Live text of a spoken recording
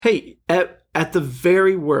Hey, at the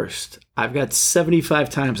very worst, I've got 75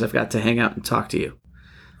 times I've got to hang out and talk to you.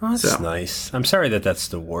 Oh, that's nice. I'm sorry that's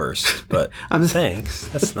the worst, but thanks.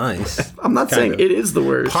 That's nice. I'm not saying it is the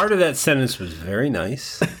worst. Part of that sentence was very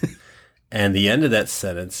nice, and the end of that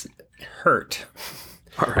sentence hurt.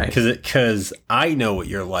 All right. Because I know what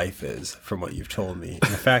your life is from what you've told me.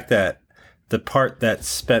 And the fact that the part that's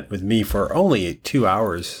spent with me for only 2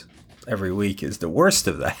 hours every week is the worst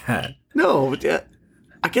of that. No,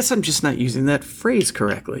 I guess I'm just not using that phrase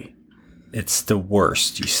correctly. It's the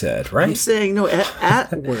worst, you said, right? I'm saying no,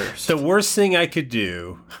 at worst. The worst thing I could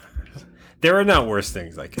do. There are not worse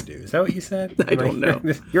things I could do. Is that what you said? I don't know.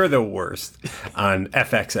 You're the worst on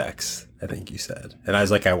FXX, I think you said. And I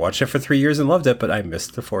was like, I watched it for 3 years and loved it, but I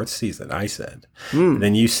missed the 4th season, I said. And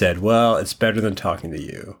then you said, well, it's better than talking to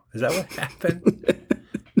you. Is that what happened?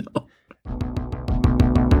 No.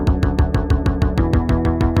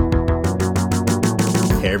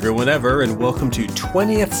 Hey everyone ever, and welcome to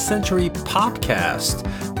 20th Century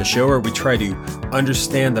Popcast, the show where we try to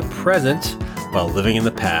understand the present while living in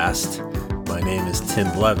the past. My name is Tim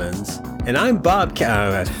Blevins, and I'm Bob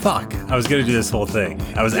fuck, I was going to do this whole thing.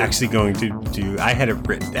 I was actually going to do, I had it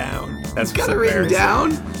written down. That's got it written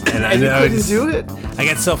down? And you couldn't do it? I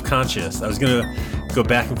got self-conscious. I was going to go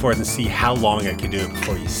back and forth and see how long I could do it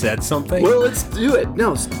before you said something. Well, let's do it.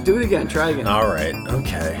 No, do it again. Try again. All right.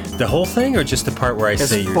 Okay. The whole thing, or just the part where I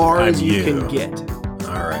say as far as you can get.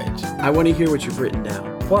 All right. I want to hear what you've written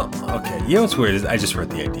down. Well, okay. You know what's weird is I just wrote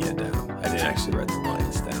the idea down. I didn't actually write the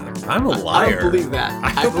lines down. I'm a liar. I don't believe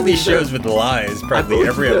that. I open these shows with lies probably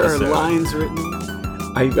every episode. There are lines written.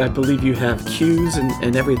 I believe you have cues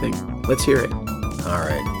and everything. Let's hear it. All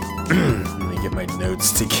right. Let me get my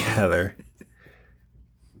notes together.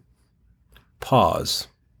 Pause.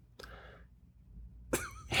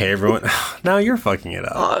 Hey everyone. Now you're fucking it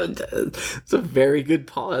up. It's a very good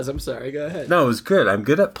pause. I'm sorry. Go ahead. No, it was good. I'm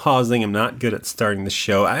good at pausing. I'm not good at starting the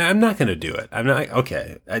show. I'm not going to do it. I'm not.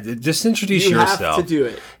 Okay. Just introduce yourself. You have to do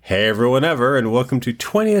it. Hey everyone ever, and welcome to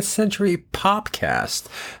 20th Century Popcast,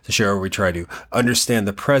 the show where we try to understand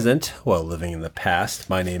the present while living in the past.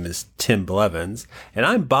 My name is Tim Blevins, and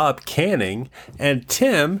I'm Bob Canning. And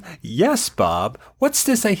Tim, yes, Bob, what's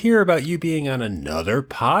this I hear about you being on another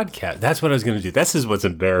podcast? That's what I was going to do. This is what's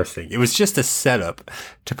embarrassing. It was just a setup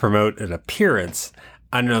to promote an appearance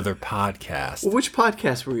on another podcast. Well, which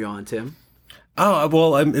podcast were you on, Tim? Oh,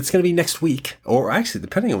 well, it's going to be next week. Or actually,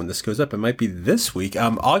 depending on when this goes up, it might be this week.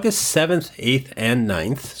 August 7th, 8th, and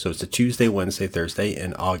 9th. So it's a Tuesday, Wednesday, Thursday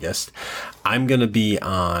in August. I'm going to be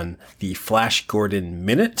on the Flash Gordon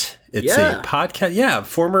Minute. It's a podcast. Yeah,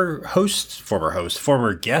 former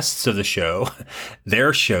guests of the show,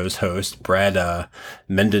 their show's host, Brad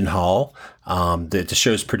Mendenhall. The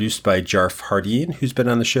show's produced by Jarf Hardeen, who's been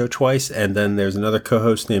on the show twice. And then there's another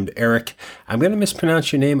co-host named Eric. I'm going to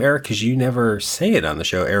mispronounce your name, Eric, because you never say it on the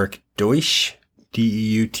show. Eric Deutsch,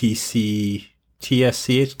 DeutschTSCH.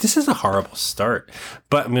 This is a horrible start,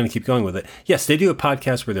 but I'm going to keep going with it. Yes, they do a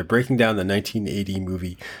podcast where they're breaking down the 1980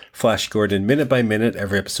 movie Flash Gordon minute by minute.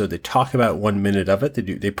 Every episode, they talk about 1 minute of it.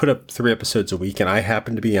 They put up 3 episodes a week, and I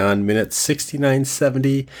happen to be on minutes 69,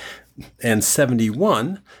 70, and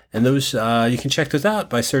 71. And those you can check those out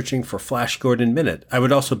by searching for Flash Gordon Minute. I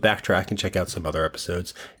would also backtrack and check out some other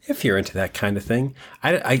episodes if you're into that kind of thing.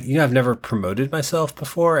 I've never promoted myself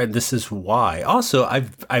before, and this is why. Also,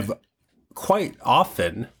 I've quite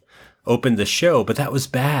often opened the show, but that was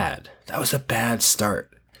bad. That was a bad start.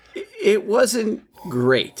 It wasn't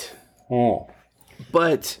great,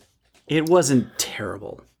 but it wasn't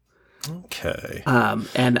terrible. Okay.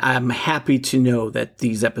 And I'm happy to know that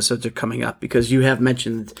these episodes are coming up because you have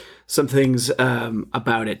mentioned some things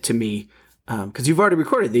about it to me because you've already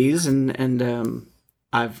recorded these and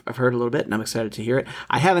I've heard a little bit and I'm excited to hear it.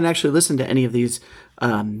 I haven't actually listened to any of these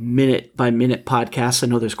minute by minute podcasts. I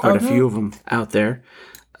know there's quite a few of them out there.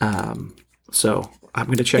 So I'm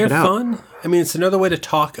going to check it out. They're fun. I mean, it's another way to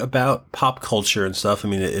talk about pop culture and stuff. I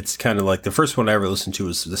mean, it's kind of like the first one I ever listened to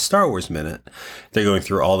was the Star Wars Minute. They're going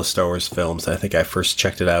through all the Star Wars films. I think I first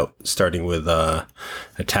checked it out starting with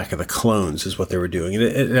Attack of the Clones is what they were doing.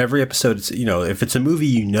 And every episode, it's, if it's a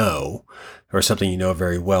movie or something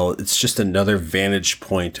very well, it's just another vantage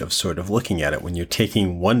point of sort of looking at it when you're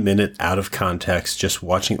taking 1 minute out of context, just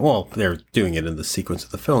watching. Well, they're doing it in the sequence of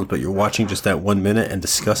the films, but you're watching just that 1 minute and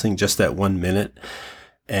discussing just that 1 minute.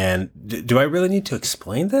 And do I really need to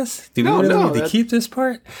explain this? Do we really need to keep this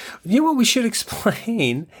part? You know what we should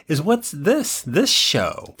explain is what's this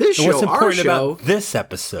show. This show, what's important our show, about this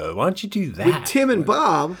episode? Why don't you do that? With Tim and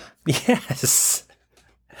Bob. Yes.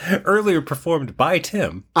 Earlier performed by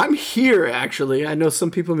Tim. I'm here, actually. I know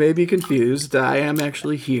some people may be confused. I am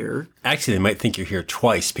actually here. Actually, they might think you're here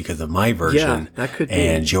twice because of my version that could be.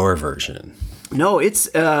 And your version. No, it's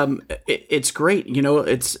great. You know,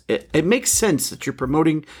 it makes sense that you're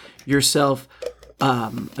promoting yourself,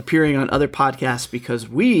 appearing on other podcasts, because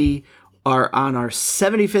we are on our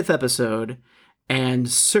 75th episode, and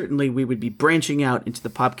certainly we would be branching out into the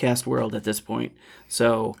podcast world at this point.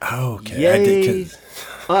 So, yay,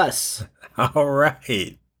 us. All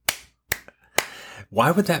right.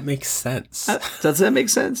 Why would that make sense? Does that make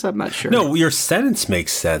sense? I'm not sure. No, your sentence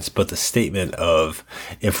makes sense, but the statement of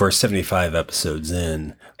if we're 75 episodes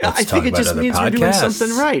in, let's talk about other podcasts. I think it just means we're doing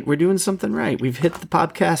something right. We're doing something right. We've hit the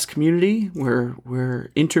podcast community.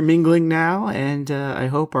 We're intermingling now, and I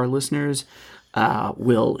hope our listeners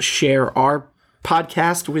will share our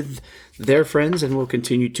podcast with their friends, and we'll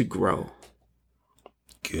continue to grow.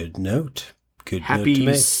 Good note. Happy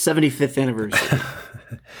 75th anniversary.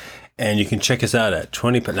 And you can check us out at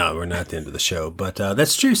 20. No, we're not at the end of the show, but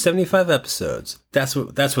that's true. 75 episodes. That's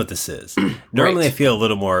what this is. Normally, right. I feel a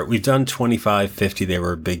little more. We've done 25, 50. They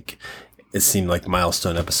were big. It seemed like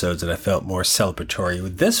milestone episodes, and I felt more celebratory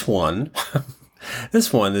with this one.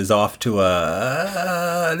 This one is off to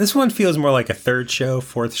this one feels more like a third show,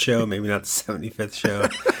 fourth show, maybe not the 75th show.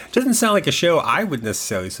 Doesn't sound like a show I would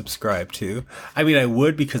necessarily subscribe to. I mean, I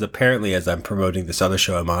would, because apparently as I'm promoting this other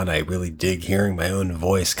show I'm on, I really dig hearing my own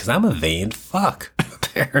voice, because I'm a vain fuck,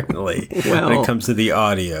 apparently, when it comes to the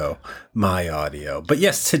audio, my audio. But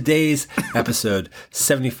yes, today's episode,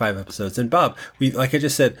 75 episodes. And Bob, like I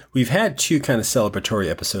just said, we've had two kind of celebratory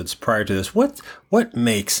episodes prior to this. What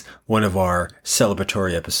makes one of our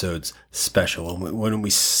celebratory episodes special? When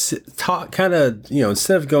we talk, kind of,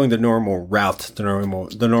 instead of going the normal route, the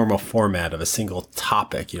normal format of a single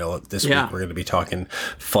topic, this week we're going to be talking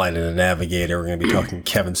Flight of the Navigator, we're going to be talking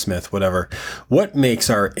Kevin Smith, whatever. What makes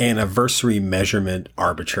our anniversary measurement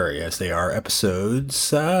arbitrary, as they are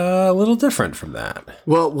episodes a little different from that?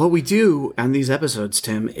 Well, what we do on these episodes,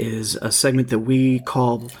 Tim, is a segment that we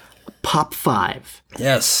call Pop 5.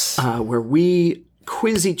 Yes. Where we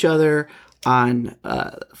quiz each other on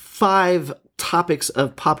 5 topics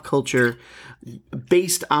of pop culture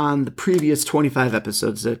based on the previous 25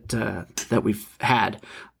 episodes that we've had.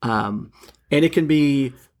 And it can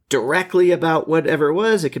be directly about whatever it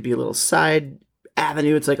was. It could be a little side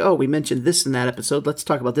avenue. It's like, oh, we mentioned this in that episode. Let's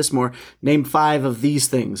talk about this more. Name 5 of these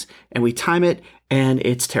things. And we time it, and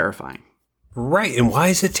it's terrifying. Right. And why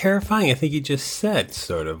is it terrifying? I think you just said,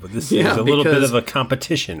 sort of. This is a little bit of a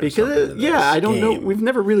competition. Because, I don't know. We've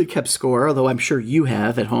never really kept score, although I'm sure you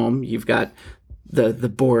have at home. You've got the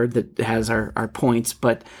board that has our points,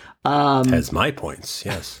 but has my points,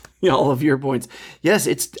 yes. All of your points. Yes,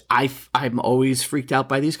 I'm always freaked out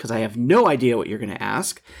by these because I have no idea what you're going to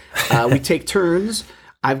ask. We take turns.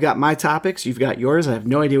 I've got my topics. You've got yours. I have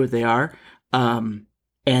no idea what they are.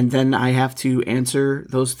 And then I have to answer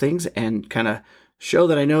those things and kind of show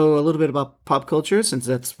that I know a little bit about pop culture, since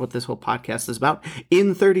that's what this whole podcast is about,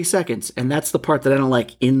 in 30 seconds. And that's the part that I don't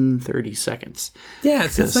like, in 30 seconds. Yeah,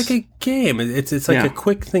 it's like a game. It's like a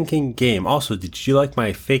quick thinking game. Also, did you like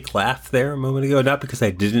my fake laugh there a moment ago? Not because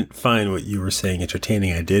I didn't find what you were saying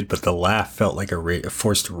entertaining, I did, but the laugh felt like a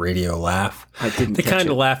forced radio laugh. I didn't The kind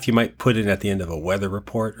of laugh you might put in at the end of a weather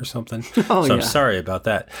report or something. I'm sorry about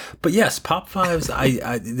that. But yes, Pop Fives,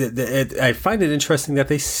 I find it interesting that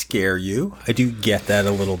they scare you. I do get that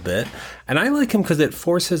a little bit. And I like them because it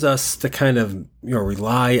forces us to kind of,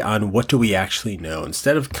 rely on what do we actually know,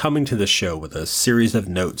 instead of coming to the show with a series of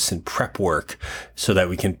notes and prep work so that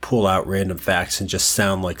we can pull out random facts and just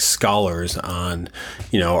sound like scholars on,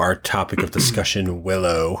 our topic of discussion,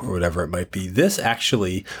 Willow, or whatever it might be. This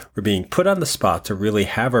actually, we're being put on the spot to really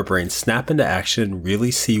have our brain snap into action and really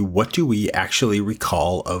see what do we actually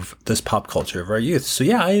recall of this pop culture of our youth. So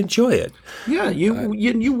yeah, I enjoy it. Yeah,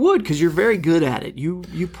 you would, because you're very good at it.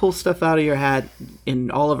 You pull stuff out of your hat in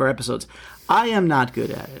all of our episodes. I am not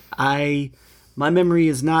good at it. My memory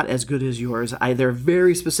is not as good as yours. There are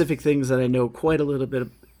very specific things that I know quite a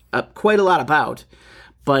lot about,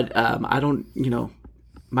 but I don't.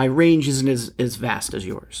 My range isn't as vast as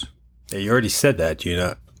yours. Yeah, you already said that. Do you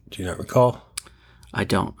not recall? I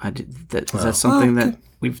don't. Is that something that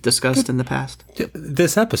we've discussed in the past?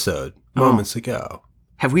 This episode, moments ago.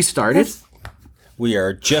 Have we started? We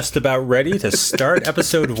are just about ready to start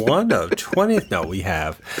episode 1 of 20th. No, we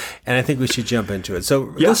have. And I think we should jump into it.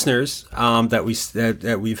 So listeners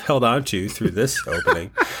that we've held on to through this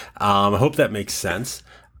opening, I hope that makes sense.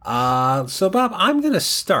 So Bob, I'm going to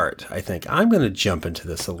start, I think. I'm going to jump into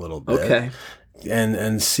this a little bit. Okay.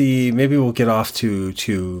 and see, maybe we'll get off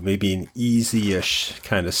to maybe an easy-ish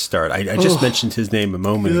kind of start. I just mentioned his name a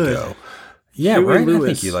moment ago. Yeah, Huey right. Lewis. I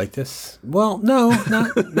think you like this. Well, no,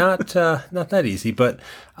 not that easy. But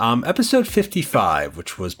episode 55,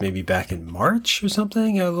 which was maybe back in March or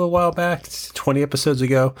something, a little while back, 20 episodes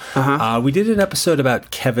ago. We did an episode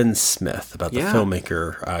about Kevin Smith, about the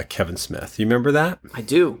filmmaker Kevin Smith. You remember that? I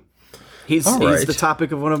do. He's the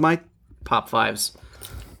topic of one of my pop fives.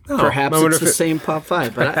 Perhaps it's the same Pop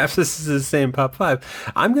 5. But perhaps this is the same Pop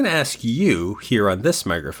 5. I'm going to ask you here on this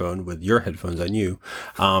microphone with your headphones on you,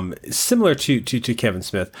 similar to Kevin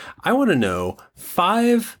Smith, I want to know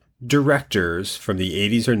 5 directors from the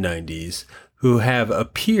 80s or 90s who have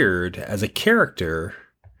appeared as a character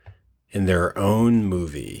in their own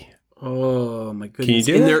movie. Oh, my goodness. Can you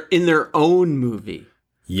do that? In their own movie?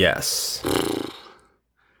 Yes.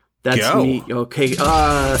 That's me. Okay.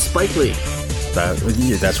 Spike Lee.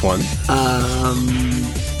 That's one.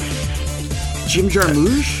 Jim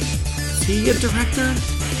Jarmusch? Is he a director?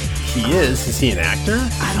 He is. Is he an actor?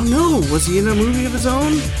 I don't know. Was he in a movie of his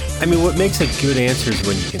own? I mean, what makes a good answer is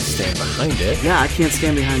when you can stand behind it. Yeah, I can't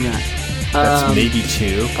stand behind that. That's maybe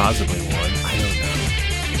 2, possibly 1. I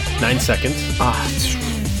don't know. 9 seconds.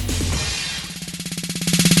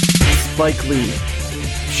 Spike Lee.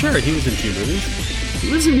 Sure, he was in 2 movies. He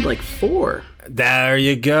was in like 4. There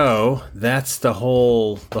you go. That's the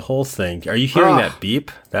whole thing. Are you hearing that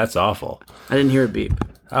beep? That's awful. I didn't hear a beep.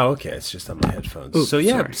 Oh, okay. It's just on my headphones. Oops, so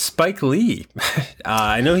yeah, sorry. Spike Lee.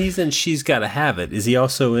 I know he's in She's Gotta Have It. Is he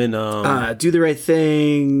also in Do the Right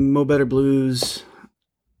Thing, Mo Better Blues,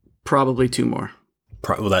 probably 2 more.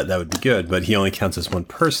 Well, that would be good, but he only counts as one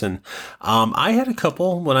person. I had a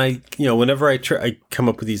couple when whenever I come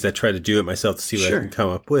up with these, I try to do it myself to see what I can come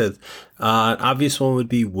up with. An obvious one would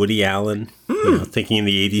be Woody Allen. Thinking in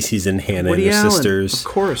the 80s, he's in Hannah and Her Sisters. Of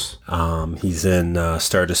course. He's in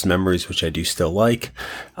Stardust Memories, which I do still like.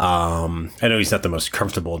 I know he's not the most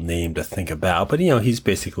comfortable name to think about, but he's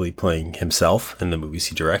basically playing himself in the movies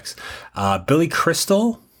he directs. Billy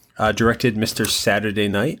Crystal directed Mr. Saturday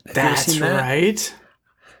Night. Have you ever seen that? Right.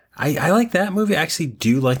 I like that movie. I actually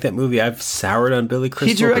do like that movie. I've soured on Billy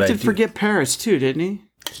Crystal. He directed Forget Paris too, didn't he?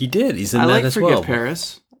 He did. He's in that as well. I like Forget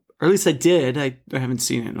Paris. Or at least I did. I haven't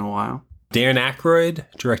seen it in a while. Dan Aykroyd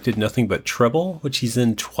directed Nothing But Trouble, which he's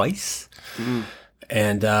in twice.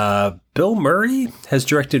 And Bill Murray has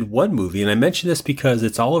directed 1 movie. And I mention this because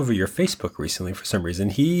it's all over your Facebook recently for some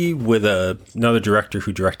reason. He, with another director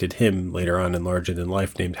who directed him later on in Larger Than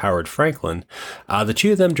Life named Howard Franklin, the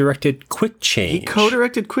 2 of them directed Quick Change. He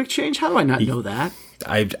co-directed Quick Change? How do I not know that?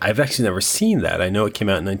 I've actually never seen that. I know it came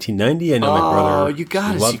out in 1990. I know my brother you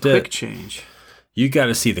gotta loved see Quick Change. You got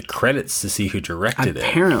to see the credits to see who directed it.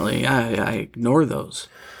 Apparently, I ignore those.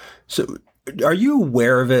 So, are you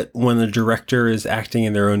aware of it when the director is acting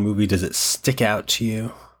in their own movie? Does it stick out to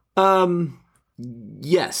you?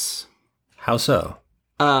 Yes. How so?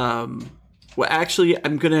 Well, actually,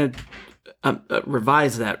 I'm gonna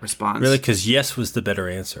revise that response. Really? Because yes was the better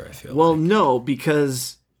answer, I feel. Well, no,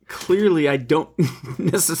 because clearly I don't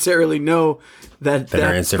necessarily know that better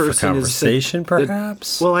that answer for person conversation,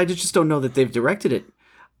 perhaps? Well, I just don't know that they've directed it.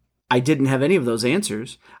 I didn't have any of those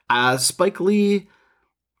answers. Spike Lee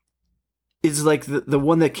is like the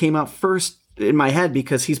one that came out first in my head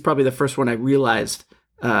because he's probably the first one I realized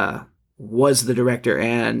was the director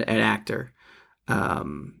and an actor.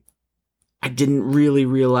 I didn't really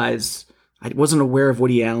realize, I wasn't aware of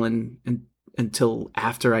Woody Allen until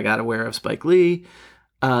after I got aware of Spike Lee.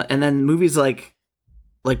 And then movies like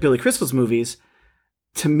Billy Crystal's movies,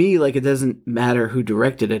 to me, like, it doesn't matter who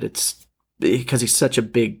directed it. It's because he's such a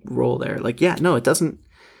big role there. Like, yeah, no, it doesn't.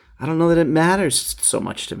 I don't know that it matters so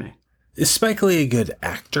much to me. Is Spike Lee a good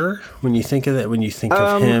actor when you think of that? When you think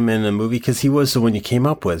of him in a movie, because he was the one you came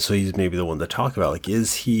up with, so he's maybe the one to talk about. Like,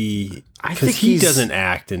 is he? Because he doesn't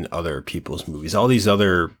act in other people's movies. All these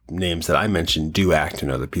other names that I mentioned do act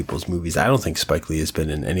in other people's movies. I don't think Spike Lee has been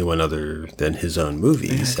in anyone other than his own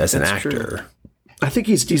movies as an actor. True. I think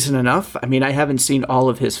he's decent enough. I mean, I haven't seen all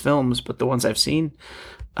of his films, but the ones I've seen,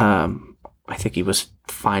 I think he was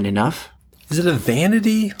fine enough. Is it a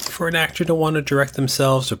vanity for an actor to want to direct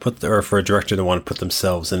themselves or for a director to want to put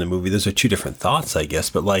themselves in a movie? Those are 2 different thoughts, I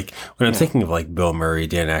guess. But like when I'm thinking of like Bill Murray,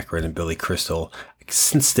 Dan Aykroyd, and Billy Crystal,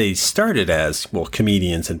 since they started as, well,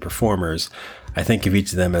 comedians and performers, I think of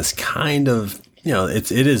each of them as kind of,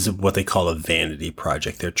 it is what they call a vanity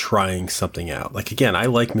project. They're trying something out. Like, again, I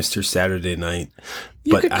like Mr. Saturday Night,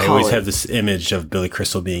 but I always have this image of Billy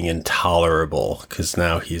Crystal being intolerable because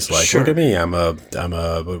now he's like, look at me, I'm a,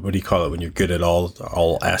 what do you call it when you're good at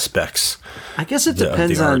all aspects? I guess it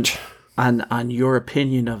depends on on your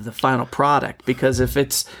opinion of the final product, because if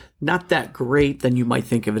it's not that great, then you might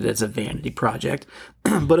think of it as a vanity project.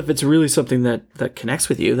 But if it's really something that connects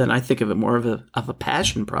with you, then I think of it more of a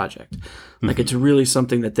passion project. Like it's really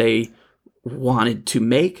something that they wanted to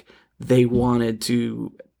make. They wanted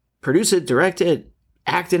to produce it, direct it,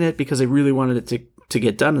 act in it, because they really wanted it to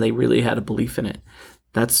get done. They really had a belief in it.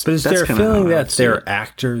 But is there a feeling that they're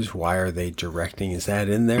actors? Why are they directing? Is that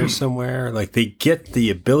in there somewhere? Like they get the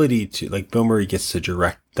ability to, like Bill Murray gets to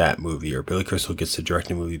direct that movie, or Billy Crystal gets to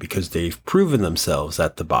direct a movie because they've proven themselves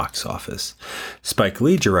at the box office. Spike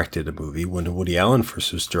Lee directed a movie when Woody Allen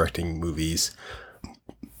first was directing movies.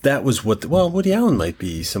 That was Woody Allen might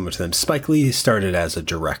be similar to them. Spike Lee started as a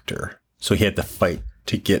director, so he had to fight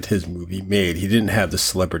to get his movie made. He didn't have the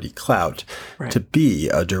celebrity clout to be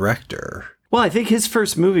a director. Well, I think his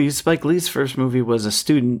first movie, Spike Lee's first movie, was a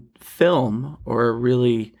student film, or a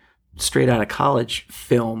really straight out of college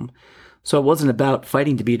film. So it wasn't about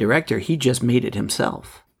fighting to be a director. He just made it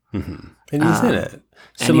himself. Mm-hmm. And he's in it.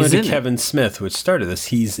 Similar to Kevin Smith, which started this.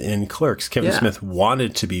 He's in Clerks. Kevin Smith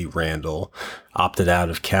wanted to be Randall, opted out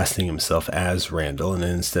of casting himself as Randall, and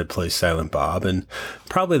then instead plays Silent Bob, and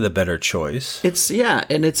probably the better choice. It's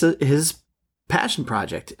his passion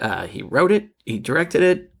project. He wrote it, he directed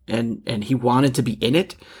it, and he wanted to be in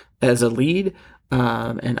it as a lead,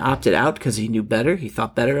 and opted out because he knew better. He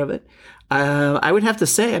thought better of it. I would have to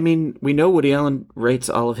say, I mean, we know Woody Allen writes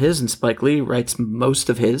all of his, and Spike Lee writes most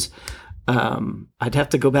of his. I'd have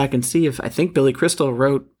to go back and see I think Billy Crystal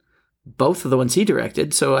wrote both of the ones he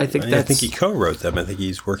directed. So I think I think he co-wrote them. I think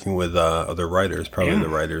he's working with other writers, probably the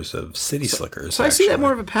writers of City Slickers. So I see that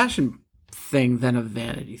more of a passion thing than a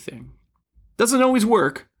vanity thing. Doesn't always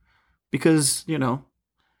work because, you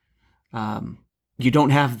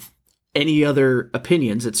don't have any other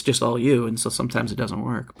opinions. It's just all you. And so sometimes it doesn't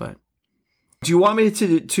work. But do you want me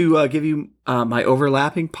to give you my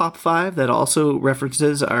overlapping Pop 5 that also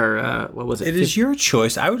references our, what was it? It is your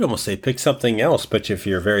choice. I would almost say pick something else, but if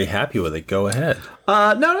you're very happy with it, go ahead.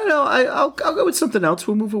 No. I'll go with something else.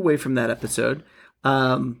 We'll move away from that episode.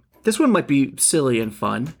 This one might be silly and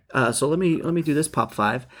fun. So let me do this Pop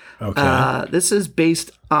 5. Okay. This is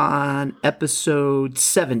based on episode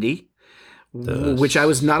 70. Which I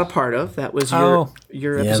was not a part of. That was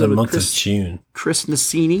your episode the month with of June. Chris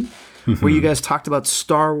Nassini, where you guys talked about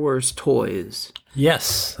Star Wars toys.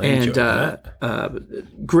 Yes, I enjoyed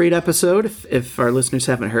that. Great episode. If our listeners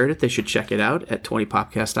haven't heard it, they should check it out at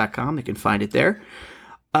 20popcast.com. They can find it there.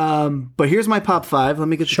 But here's my Pop 5. Let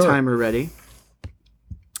me get the timer ready.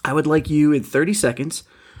 I would like you in 30 seconds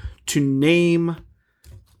to name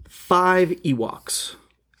 5 Ewoks.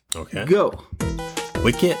 Okay. Go.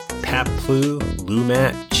 Wicket, Paplu,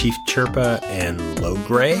 Lumat, Chief Chirpa, and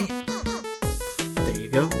Logray. There you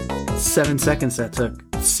go. 7 seconds that took.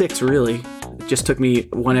 6, really. It just took me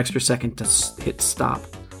 1 extra second to hit stop.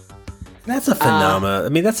 That's a phenomena. I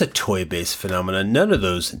mean, that's a toy-based phenomenon. None of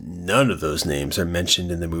those names are mentioned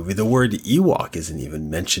in the movie. The word Ewok isn't even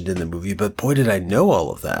mentioned in the movie, but boy, did I know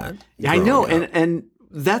all of that. Yeah, I know, and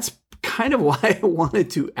that's kind of why I wanted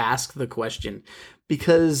to ask the question.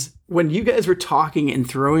 Because when you guys were talking and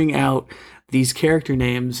throwing out these character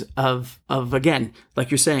names of again, like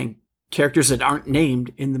you're saying, characters that aren't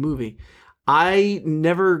named in the movie, I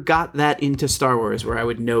never got that into Star Wars where I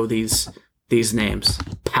would know these names.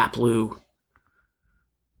 Paplu,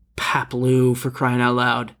 for crying out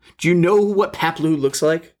loud. Do you know what Paplu looks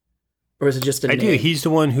like? Or is it just a name? I do. He's the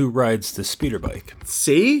one who rides the speeder bike.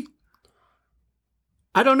 See?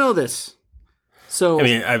 I don't know this. So, I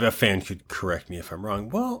mean, a fan could correct me if I'm wrong.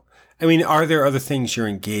 Well, I mean, are there other things you're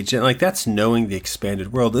engaged in? Like, that's knowing the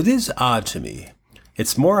expanded world. It is odd to me.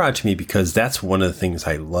 It's more odd to me because that's one of the things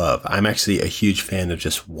I love. I'm actually a huge fan of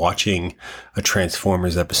just watching a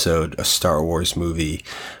Transformers episode, a Star Wars movie,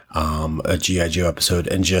 a G.I. Joe episode,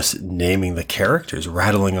 and just naming the characters,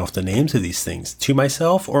 rattling off the names of these things to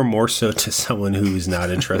myself, or more so to someone who's not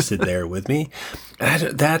interested there with me.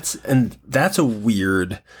 That's a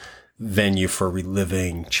weird venue for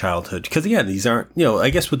reliving childhood, because again, these aren't, I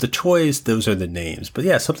guess with the toys, those are the names, but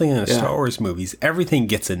yeah, something in the Star Wars movies, everything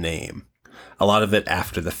gets a name, a lot of it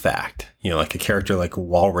after the fact. Like a character like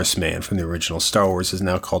Walrus Man from the original Star Wars is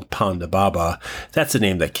now called Ponda Baba. That's a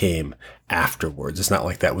name that came afterwards. It's not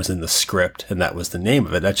like that was in the script and that was the name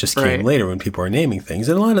of it. That just came later when people are naming things.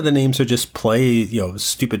 And a lot of the names are just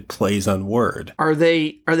stupid plays on word. Are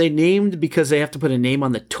they named because they have to put a name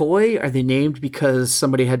on the toy? Are they named because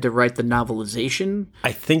somebody had to write the novelization?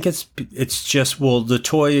 I think it's just, the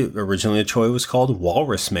toy, originally the toy was called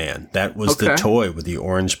Walrus Man. That was the toy with the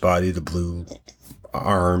orange body, the blue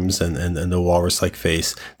arms and the walrus-like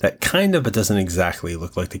face that kind of, but doesn't exactly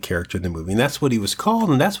look like the character in the movie. And that's what he was called,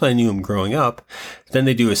 and that's what I knew him growing up. Then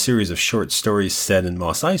they do a series of short stories set in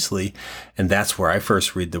Mos Eisley, and that's where I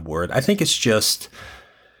first read the word. I think it's just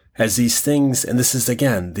as these things, and this is,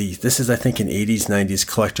 again, this is, I think, an 80s, 90s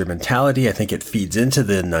collector mentality. I think it feeds into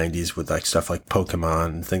the 90s with like stuff like Pokemon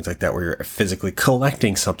and things like that, where you're physically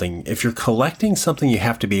collecting something. If you're collecting something, you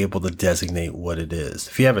have to be able to designate what it is.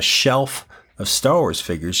 If you have a shelf of Star Wars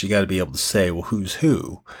figures, you got to be able to say, well, who's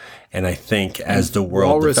who? And I think as the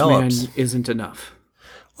world Walrus develops, Man isn't enough.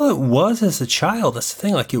 well, it was as a child. That's the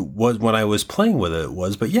thing. Like, it was when I was playing with it, it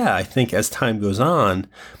was. But yeah, I think as time goes on,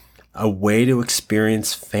 a way to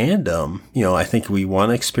experience fandom, I think we want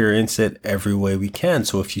to experience it every way we can.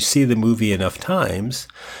 So if you see the movie enough times,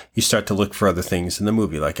 you start to look for other things in the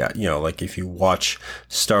movie. Like, like if you watch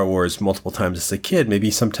Star Wars multiple times as a kid,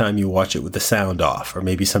 maybe sometime you watch it with the sound off, or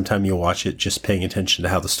maybe sometime you watch it just paying attention to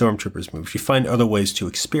how the stormtroopers move. You find other ways to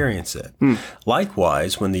experience it.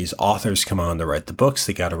 Likewise, when these authors come on to write the books,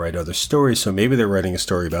 they got to write other stories. So maybe they're writing a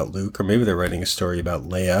story about Luke, or maybe they're writing a story about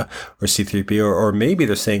Leia or C-3PO, or maybe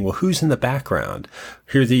they're saying, well, who's in the background?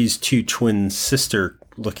 Here are these two twin sister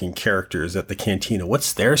looking characters at the cantina.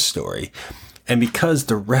 What's their story? And because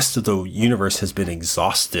the rest of the universe has been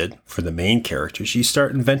exhausted for the main characters, you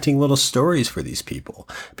start inventing little stories for these people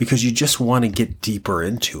because you just want to get deeper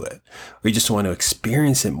into it, or you just want to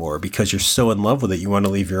experience it more because you're so in love with it. You want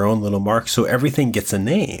to leave your own little mark. So everything gets a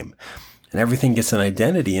name and everything gets an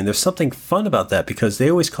identity. And there's something fun about that because they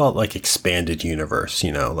always call it like expanded universe,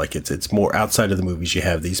 like it's more outside of the movies. You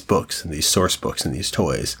have these books and these source books and these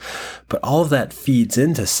toys, but all of that feeds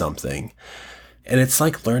into something. And it's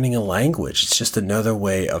like learning a language. It's just another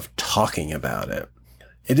way of talking about it.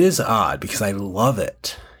 It is odd because I love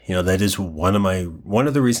it. That is one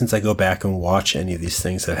of the reasons I go back and watch any of these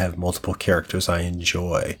things that have multiple characters I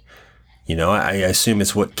enjoy. I assume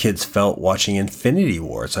it's what kids felt watching Infinity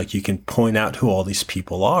War. It's like you can point out who all these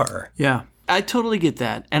people are. Yeah, I totally get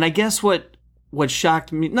that. And I guess what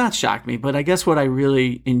shocked me, not shocked me, but I guess what I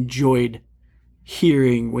really enjoyed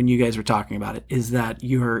hearing when you guys were talking about it is that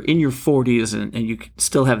you're in your 40s and you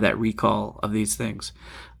still have that recall of these things.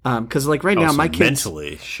 Because like right now, my kids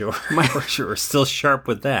mentally, sure, for sure, still sharp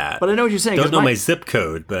with that. But I know what you're saying. Don't know my zip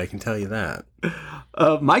code, but I can tell you that.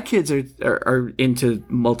 My kids are into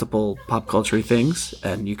multiple pop culture things,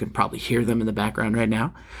 and you can probably hear them in the background right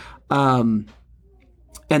now. And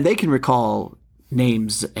they can recall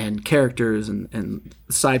names and characters and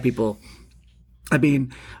side people. I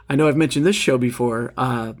mean, I know I've mentioned this show before,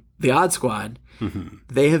 The Odd Squad. Mm-hmm.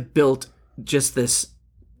 They have built just this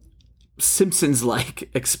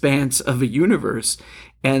Simpsons-like expanse of a universe,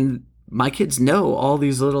 and my kids know all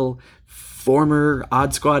these little former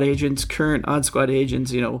Odd Squad agents, current Odd Squad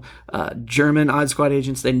agents, German Odd Squad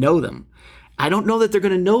agents. They know them. I don't know that they're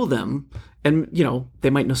going to know them, and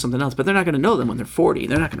they might know something else, but they're not going to know them when they're 40.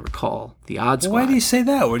 They're not going to recall the Odd Squad. Why do you say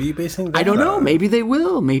that? What are you basing that I don't know. on? Maybe they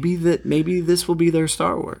will. Maybe this will be their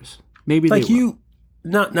Star Wars. Maybe like they will.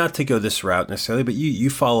 Not to go this route necessarily, but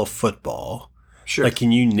you follow football. Sure. Like,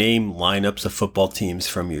 can you name lineups of football teams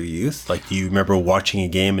from your youth? Like, do you remember watching a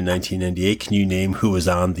game in 1998? Can you name who was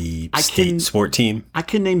on the state sport team? I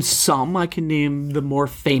can name some. I can name the more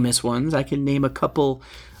famous ones. I can name a couple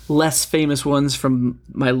less famous ones from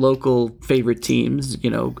my local favorite teams,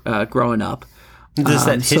 growing up. Does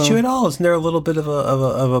that hit you at all? Isn't there a little bit of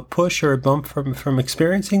a push or a bump from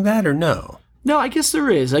experiencing that, or no? No, I guess there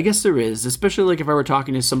is. Especially like if I were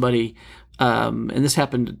talking to somebody, and this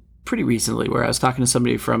happened pretty recently, where I was talking to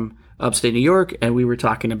somebody from upstate New York, and we were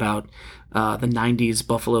talking about the '90s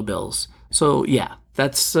Buffalo Bills. So yeah,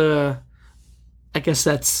 that's I guess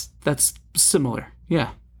that's similar.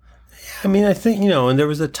 Yeah. I mean, I think, and there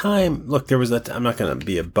was a time, I'm not going to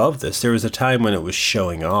be above this. There was a time when it was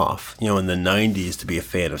showing off, in the 90s, to be a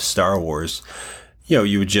fan of Star Wars.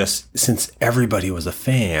 You would just, since everybody was a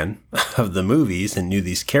fan of the movies and knew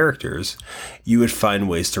these characters, you would find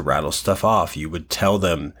ways to rattle stuff off. You would tell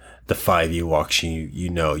them the 5 Ewoks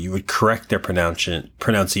you would correct their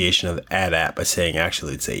pronunciation of AT-AT by saying,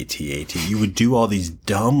 actually, it's AT-AT. You would do all these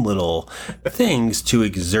dumb little things to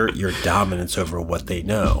exert your dominance over what they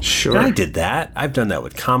know. Sure. And I did that. I've done that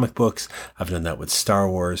with comic books. I've done that with Star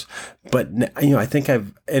Wars. But, I think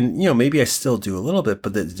maybe I still do a little bit,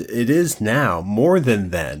 but it is now more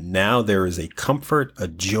than then. Now there is a comfort, a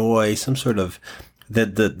joy, some sort of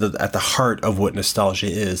at the heart of what nostalgia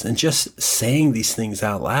is, and just saying these things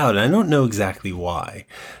out loud. And I don't know exactly why.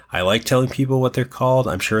 I like telling people what they're called.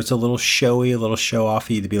 I'm sure it's a little showy, a little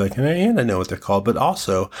show-offy to be like, and I know what they're called. But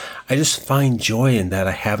also, I just find joy in that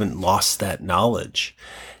I haven't lost that knowledge.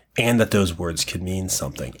 and that those words can mean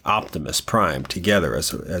something. Optimus Prime together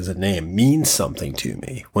as a name means something to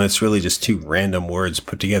me, when it's really just two random words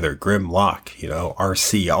put together. Grimlock,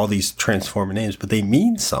 RC, all these Transformer names, but they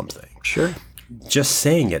mean something. Sure. Just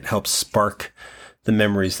saying it helps spark the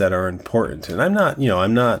memories that are important. And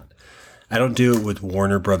I don't do it with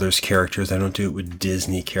Warner Brothers characters. I don't do it with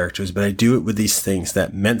Disney characters, but I do it with these things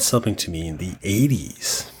that meant something to me in the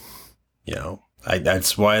 80s.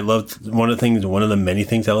 That's why I loved one of the many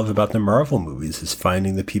things I love about the Marvel movies is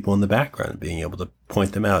finding the people in the background, being able to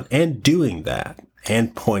point them out, and doing that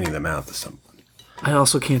and pointing them out to someone. I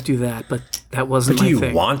also can't do that, but that wasn't my thing. Do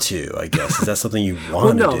you want to, I guess? Is that something you want well,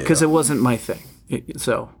 to do? no, because it wasn't my thing.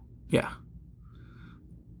 So, yeah.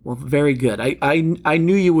 Well, very good. I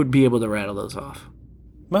knew you would be able to rattle those off.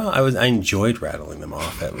 Well, I enjoyed rattling them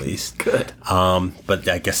off, at least. Good. But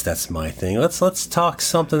I guess that's my thing. Let's talk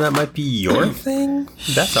something that might be your thing.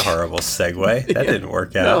 That's a horrible segue. That didn't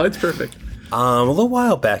work out. No, it's perfect. A little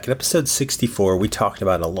while back, in episode 64, we talked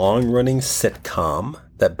about a long-running sitcom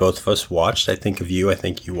that both of us watched. I think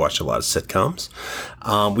you watch a lot of sitcoms.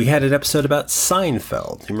 We had an episode about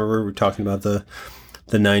Seinfeld. You remember we were talking about the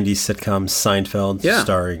 90s sitcom Seinfeld,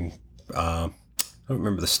 starring I don't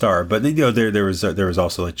remember the star, but there was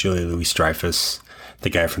also like Julia Louis-Dreyfus, the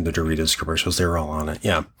guy from the Doritos commercials. They were all on it,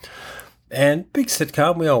 yeah. And big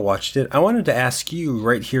sitcom, we all watched it. I wanted to ask you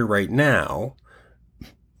right here, right now,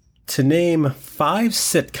 to name 5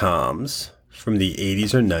 sitcoms from the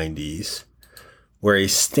 80s or 90s where a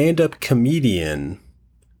stand-up comedian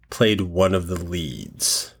played one of the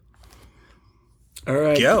leads. All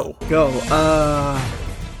right. Go.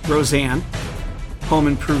 Roseanne, Home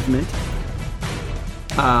Improvement.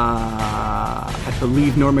 I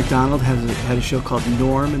believe Norm Macdonald had a show called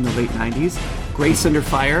Norm in the late 90s. Grace Under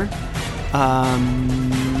Fire.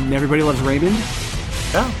 Everybody Loves Raymond.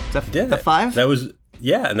 Oh, the 5? That was,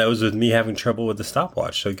 and that was with me having trouble with the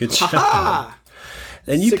stopwatch. So good job.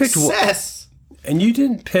 And you Success. picked. And you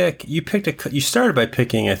didn't pick. You started by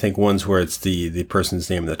picking, I think, ones where it's the person's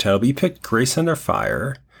name in the title. But you picked Grace Under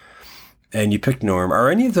Fire, and you picked Norm. Are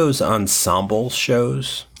any of those ensemble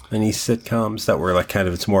shows? Any sitcoms that were like kind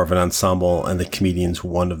of, it's more of an ensemble and the comedian's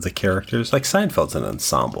one of the characters? Like Seinfeld's an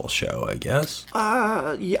ensemble show, I guess.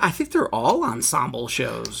 Yeah, I think they're all ensemble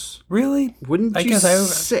shows. Really? Wouldn't you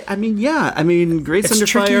say? I mean, yeah. I mean, Grace Under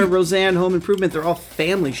Fire, Roseanne, Home Improvement, they're all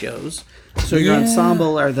family shows. So your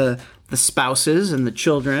ensemble are the spouses and the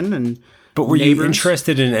children and But were neighbors. You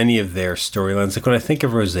interested in any of their storylines? Like when I think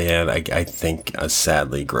of Roseanne, I think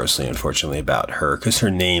sadly, grossly, unfortunately, about her because her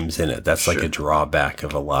name's in it. That's like a drawback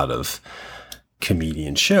of a lot of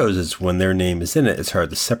comedian shows is when their name is in it, it's hard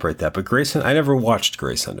to separate that. But Grace, I never watched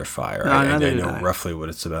Grace Under Fire. No, I know roughly what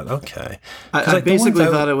it's about. Okay. I basically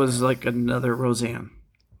thought it was like another Roseanne.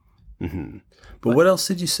 Mm-hmm. But what else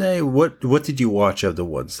did you say? What did you watch of the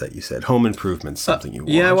ones that you said? Home Improvement, something you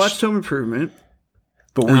watched. Yeah, I watched Home Improvement.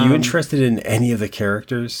 But were you interested in any of the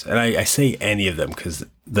characters? And I say any of them because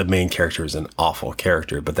the main character is an awful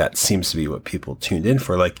character, but that seems to be what people tuned in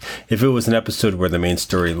for. Like, if it was an episode where the main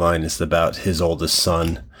storyline is about his oldest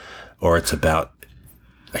son, or it's about,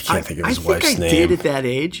 I can't think of his wife's name. I think I did at that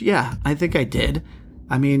age. Yeah, I think I did.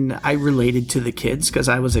 I mean, I related to the kids because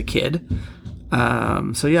I was a kid.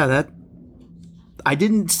 So yeah, that I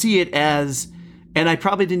didn't see it as, and I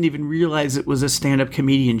probably didn't even realize it was a stand-up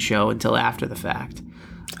comedian show until after the fact.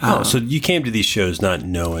 So you came to these shows not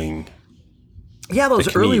knowing. Yeah,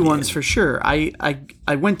 those early ones for sure. I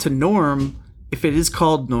went to Norm, if it is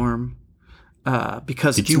called Norm,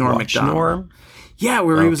 because Did it's you Norm watch Macdonald. Norm? Yeah,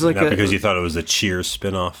 where he was like not because you thought it was a Cheers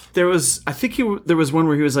spinoff. There was, I think there was one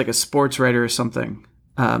where he was like a sports writer or something.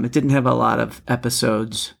 It didn't have a lot of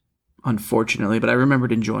episodes, unfortunately, but I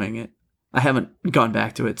remembered enjoying it. I haven't gone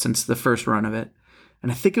back to it since the first run of it.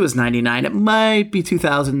 And I think it was 99. It might be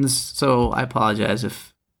 2000s, so I apologize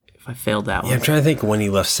if I failed that one. Yeah, I'm trying to think when he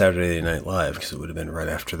left Saturday Night Live, because it would have been right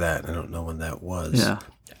after that. I don't know when that was. Yeah.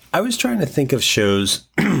 I was trying to think of shows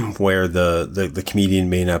where the comedian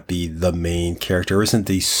may not be the main character, isn't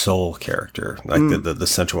the sole character, like the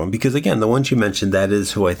central one. Because again, the ones you mentioned, that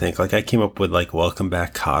is who I think. Like I came up with like Welcome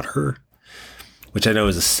Back, Kotter, which I know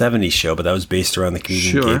is a 70s show, but that was based around the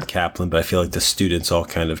comedian Gabe Kaplan. But I feel like the students all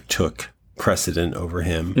kind of took precedent over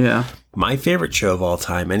him. Yeah. My favorite show of all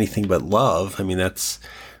time, Anything But Love. I mean, that's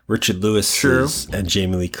Richard Lewis and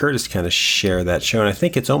Jamie Lee Curtis kind of share that show. And I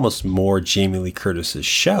think it's almost more Jamie Lee Curtis's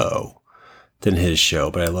show than his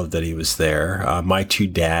show, but I love that he was there. My Two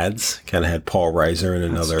Dads kind of had Paul Reiser and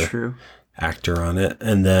another actor on it.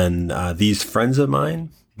 And then These Friends of Mine,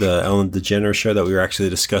 the Ellen DeGeneres show that we were actually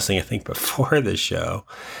discussing, I think, before the show.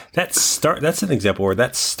 That's an example where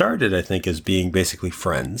that started, I think, as being basically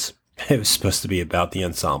Friends. It was supposed to be about the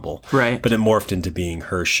ensemble, right? But it morphed into being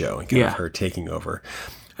her show and kind of her taking over.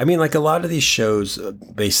 I mean, like a lot of these shows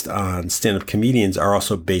based on stand-up comedians are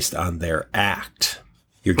also based on their act.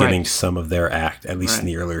 You're getting some of their act, at least in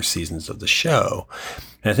the earlier seasons of the show.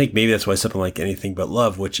 And I think maybe that's why something like Anything But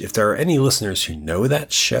Love, which if there are any listeners who know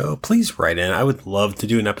that show, please write in. I would love to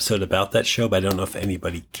do an episode about that show, but I don't know if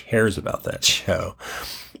anybody cares about that show.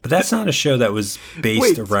 But that's not a show that was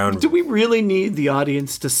based around... Do we really need the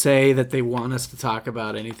audience to say that they want us to talk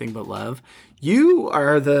about Anything But Love? You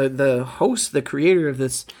are the host, the creator of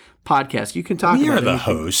this podcast. You can talk about it. We are the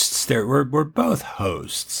hosts. We're both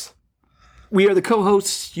hosts. We are the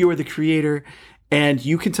co-hosts. You are the creator. And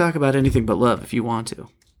you can talk about Anything But Love if you want to.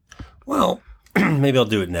 Well, maybe I'll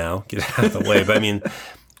do it now. Get it out of the way. But I mean...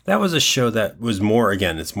 That was a show that was more,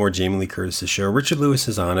 again, it's more Jamie Lee Curtis's show. Richard Lewis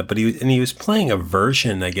is on it, but he was playing a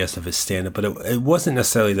version, I guess, of his stand-up, but it wasn't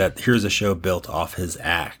necessarily that here's a show built off his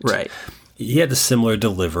act. Right. He had a similar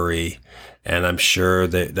delivery, and I'm sure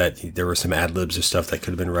that there were some ad-libs or stuff that could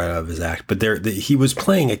have been right out of his act, but he was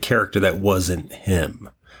playing a character that wasn't him,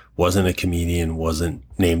 wasn't a comedian, wasn't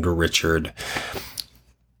named Richard.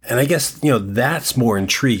 And I guess, that's more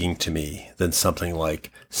intriguing to me than something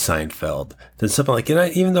like Seinfeld, than something like,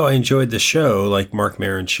 even though I enjoyed the show, like Marc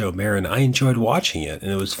Maron's show, Maron, I enjoyed watching it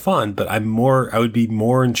and it was fun, but I would be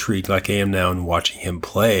more intrigued like I am now in watching him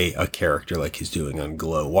play a character like he's doing on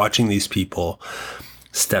Glow, watching these people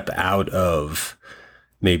step out of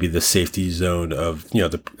maybe the safety zone of,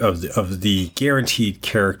 of the guaranteed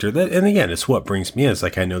character that, and again, it's what brings me in. It's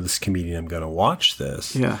like, I know this comedian, I'm going to watch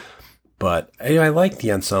this. Yeah. But I like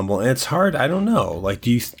the ensemble, and it's hard. I don't know. Like,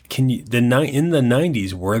 in the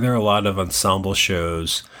 90s, were there a lot of ensemble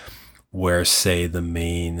shows where, say,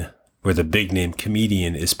 where the big name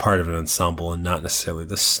comedian is part of an ensemble and not necessarily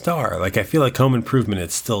the star? Like, I feel like Home Improvement,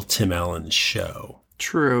 it's still Tim Allen's show.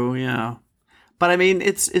 True, yeah. But I mean,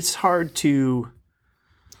 it's hard not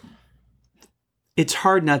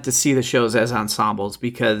to see the shows as ensembles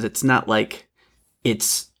because it's not like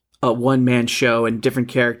it's a one-man show and different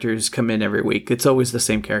characters come in every week. It's always the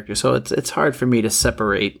same character. So it's hard for me to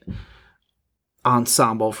separate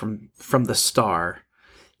ensemble from the star.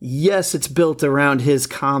 Yes, it's built around his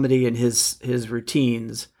comedy and his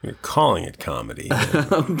routines. You're calling it comedy.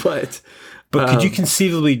 But could you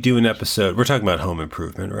conceivably do an episode? We're talking about Home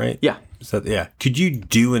Improvement, right? Yeah. Yeah. Could you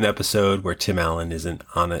do an episode where Tim Allen isn't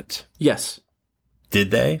on it? Yes.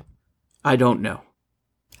 Did they? I don't know.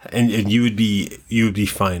 And you would be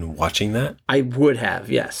fine watching that? I would have,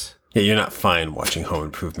 yes. Yeah, you're not fine watching Home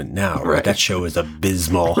Improvement now, right? That show is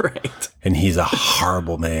abysmal. Right. And he's a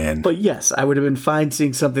horrible man. But yes, I would have been fine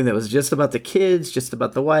seeing something that was just about the kids, just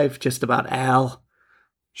about the wife, just about Al.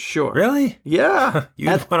 Sure. Really? Yeah.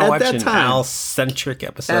 You'd want to watch an Al-centric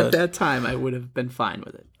episode? At that time, I would have been fine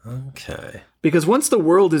with it. Okay. Because once the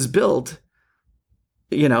world is built,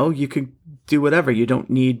 you can do whatever. You don't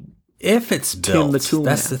need... If it's built,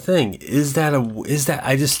 that's the thing.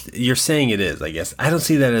 You're saying it is, I guess. I don't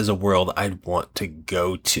see that as a world I'd want to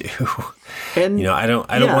go to. And I don't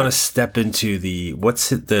want to step into what's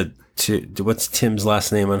Tim's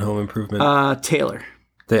last name on Home Improvement? Taylor.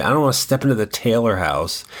 I don't want to step into the Taylor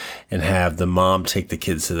house and have the mom take the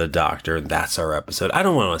kids to the doctor, and that's our episode. I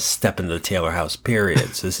don't want to step into the Taylor house,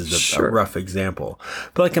 period. So this is a rough example.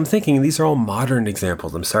 But I'm thinking these are all modern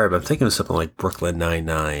examples. I'm sorry, but I'm thinking of something like Brooklyn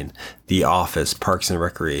Nine-Nine, The Office, Parks and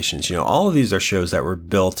Recreations. All of these are shows that were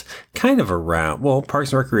built kind of around,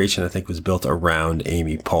 Parks and Recreation, I think, was built around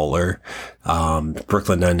Amy Poehler.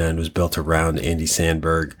 Brooklyn Nine-Nine was built around Andy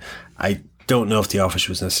Samberg. I don't know if The Office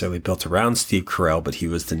was necessarily built around Steve Carell, but he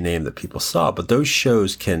was the name that people saw. But those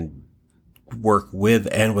shows can work with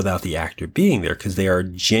and without the actor being there because they are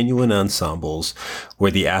genuine ensembles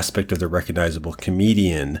where the aspect of the recognizable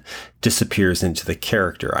comedian disappears into the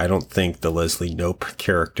character. I don't think the Leslie Knope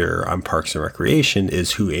character on Parks and Recreation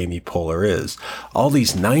is who Amy Poehler is. All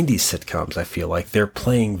these 90s sitcoms, I feel like they're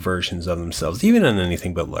playing versions of themselves. Even on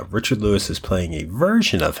Anything But Love, Richard Lewis is playing a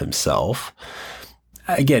version of himself.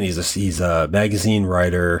 Again, he's a magazine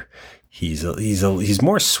writer. He's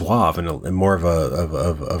more suave and more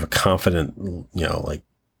of a confident, like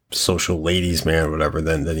social ladies man or whatever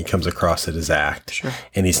than he comes across at his act. Sure.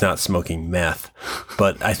 And he's not smoking meth,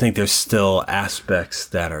 but I think there's still aspects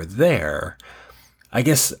that are there. I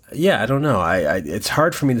guess, I don't know. It's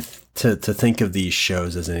hard for me to think of these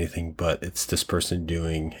shows as anything but it's this person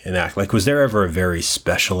doing an act. Like, was there ever a very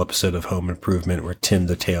special episode of Home Improvement where Tim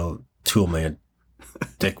the Toolman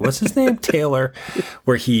Dick, what's his name? Taylor,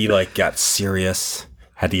 where he got serious.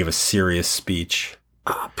 had to give a serious speech?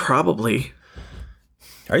 Probably.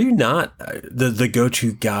 Are you not the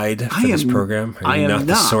go-to guide for this program? Are you not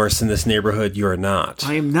the source in this neighborhood? You are not.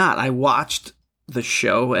 I am not. I watched the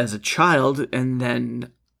show as a child, and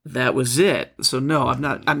then that was it. So no, I'm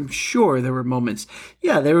not. I'm sure there were moments.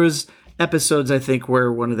 Yeah, there was episodes, I think,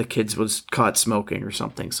 where one of the kids was caught smoking or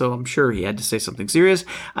something. So I'm sure he had to say something serious.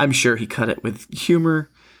 I'm sure he cut it with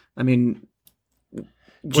humor. I mean,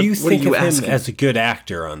 do you think of him as a good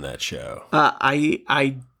actor on that show?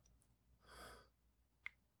 I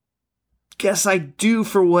guess I do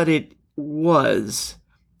for what it was.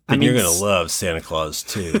 And you're going to love Santa Claus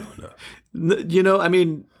too. No. I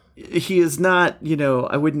mean, he is not,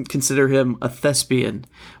 I wouldn't consider him a thespian,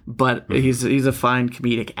 but he's a fine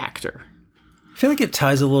comedic actor. I feel like it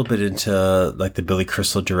ties a little bit into like the Billy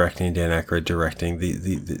Crystal directing, Dan Aykroyd directing,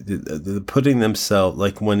 the putting themselves,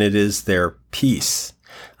 like when it is their piece.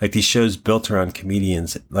 Like these shows built around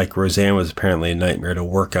comedians, like Roseanne was apparently a nightmare to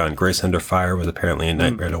work on. Grace Under Fire was apparently a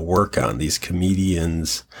nightmare to work on. These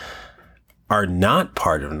comedians are not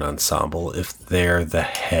part of an ensemble if they're the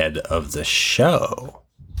head of the show.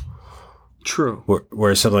 True.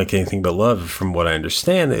 Whereas something like Anything But Love, from what I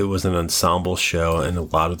understand, it was an ensemble show, and a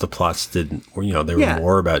lot of the plots didn't. They were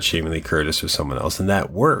more about Jamie Lee Curtis or someone else, and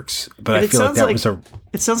that works. But I feel like that was a.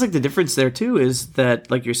 It sounds like the difference there too is that,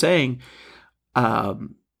 like you're saying,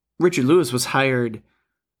 Richard Lewis was hired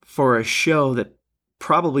for a show that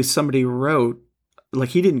probably somebody wrote. Like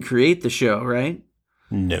he didn't create the show, right?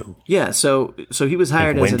 No. Yeah, so he was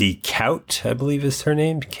hired as Wendy Kout, I believe is her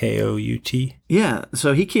name, Kout. Yeah,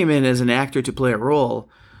 so he came in as an actor to play a role,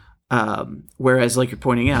 whereas, like you're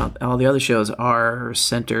pointing out, all the other shows are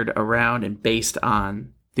centered around and based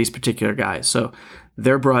on these particular guys. So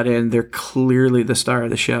they're brought in; they're clearly the star of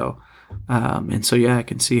the show, and so I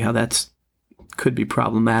can see how could be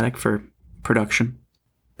problematic for production.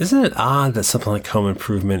 Isn't it odd that something like Home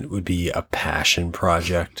Improvement would be a passion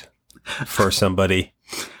project for somebody?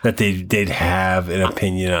 That they'd have an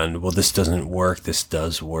opinion on, well, this doesn't work, this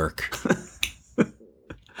does work.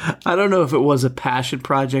 I don't know if it was a passion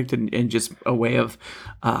project and just a way of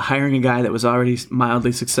hiring a guy that was already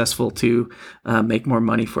mildly successful to make more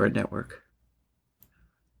money for a network.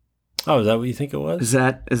 Oh, is that what you think it was?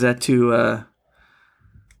 Is that too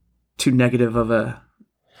negative of a...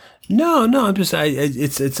 No, I'm just,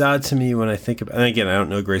 it's odd to me when I think about, and again, I don't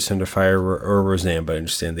know Grace Under Fire or Roseanne, but I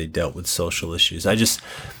understand they dealt with social issues.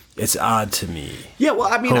 It's odd to me. Yeah,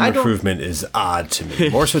 well, I mean, Home Improvement is odd to me.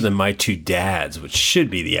 More so than My Two Dads, which should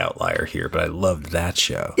be the outlier here, but I loved that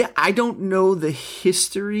show. Yeah, I don't know the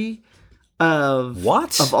history of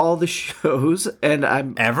all the shows, and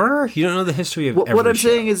I'm ever you don't know the history of every what I'm show.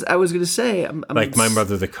 saying is I was going to say I'm like My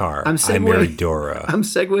Mother the Car. I Married Dora. I'm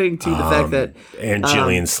segueing to the fact that and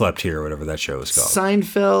Jillian Slept Here, or whatever that show was called.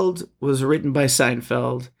 Seinfeld was written by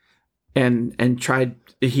Seinfeld, and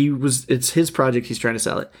it's his project. He's trying to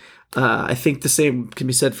sell it. I think the same can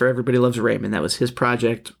be said for Everybody Loves Raymond. That was his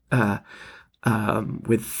project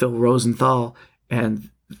with Phil Rosenthal, and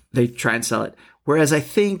they try and sell it. Whereas I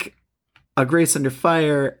think A Grace Under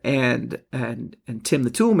Fire and Tim the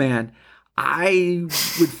Tool Man, I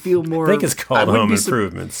would feel more. I think it's called Home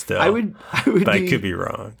Improvement still. I would but I could be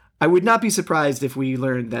wrong. I would not be surprised if we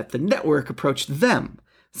learned that the network approached them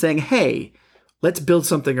saying, "Hey, let's build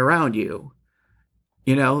something around you."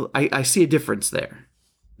 I see a difference there.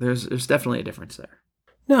 There's definitely a difference there.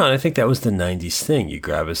 No, and I think that was the 90s thing. You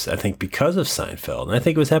grab us, I think, because of Seinfeld. And I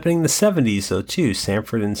think it was happening in the 70s, though, too.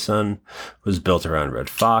 Sanford and Son was built around Red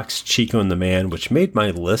Fox. Chico and the Man, which made my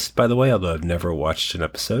list, by the way, although I've never watched an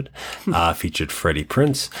episode, featured Freddie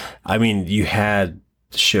Prinze. I mean, you had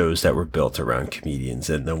shows that were built around comedians,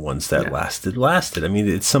 and the ones that lasted. I mean,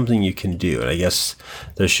 it's something you can do. And I guess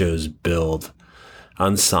those shows build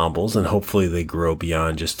ensembles, and hopefully they grow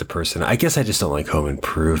beyond just a person. I guess I just don't like Home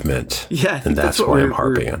Improvement. Yeah, I think and that's why I'm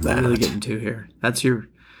harping on that. Really getting to here. That's your.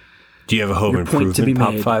 Do you have a Home Improvement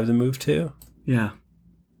top 5 to move to? Yeah.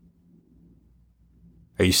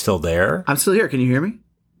 Are you still there? I'm still here. Can you hear me?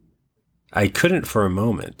 I couldn't for a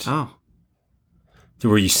moment. Oh.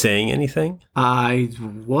 Were you saying anything? I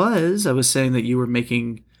was saying that you were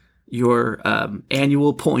making your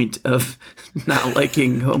annual point of not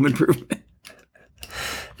liking Home Improvement.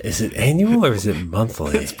 Is it annual or is it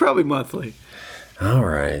monthly? It's probably monthly. All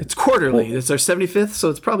right. It's quarterly. It's our 75th, so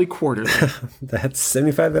it's probably quarterly. That's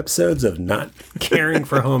 75 episodes of not caring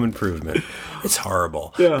for Home Improvement. It's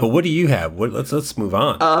horrible. Yeah. But what do you have? Let's move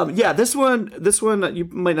on. This one, you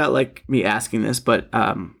might not like me asking this, but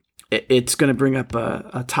it's going to bring up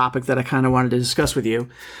a topic that I kind of wanted to discuss with you.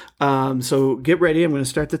 So get ready. I'm going to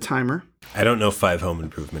start the timer. I don't know 5 Home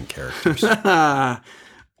Improvement characters.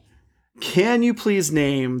 Can you please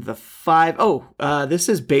name the 5? Oh, this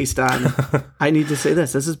is based on. I need to say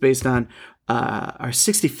this. This is based on our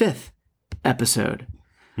 65th episode,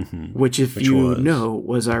 which you know,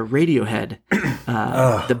 was our Radiohead,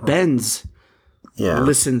 the Bends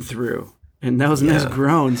listen through, and that was a nice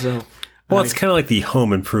groan. So, well, it's kind of like the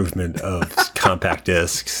home improvement of compact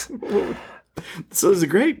discs. So it's a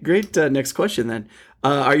great next question. Then,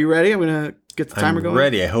 are you ready? I'm gonna get the timer going.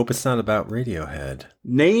 Ready. I hope it's not about Radiohead.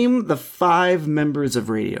 Name the 5 members of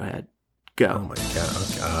Radiohead. Go. Oh my god.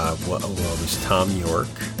 Okay. Well, there's Tom York.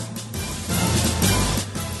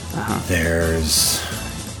 There's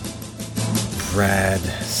Brad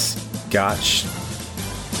Scotch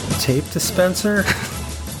tape dispenser.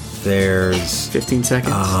 There's 15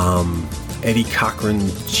 seconds. Eddie Cochran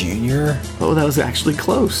Jr. Oh, that was actually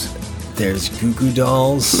close. There's Goo Goo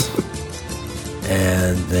Dolls.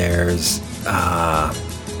 And there's what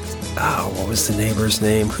was the neighbor's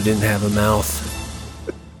name who didn't have a mouth?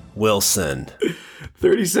 Wilson.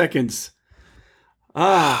 30 seconds.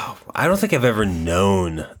 I don't think I've ever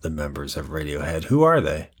known the members of Radiohead. Who are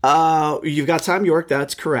they? You've got Tom York.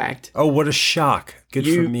 That's correct. Oh, what a shock. Good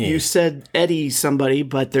for me. You said Eddie somebody,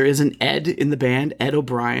 but there is an Ed in the band, Ed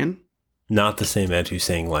O'Brien. Not the same Ed who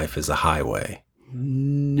sang Life is a Highway.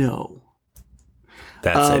 No.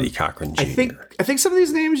 That's Eddie Cochran Jr. I think some of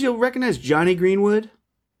these names you'll recognize. Johnny Greenwood.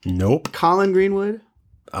 Nope. Colin Greenwood.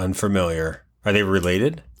 Unfamiliar. Are they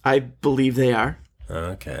related? I believe they are.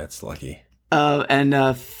 Okay, that's lucky. And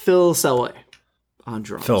Phil Selway on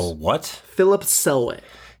drums. Phil what? Philip Selway.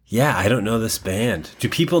 Yeah, I don't know this band. Do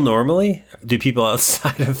people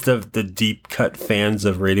outside of the deep cut fans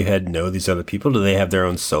of Radiohead know these other people? Do they have their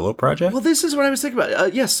own solo project? Well, this is what I was thinking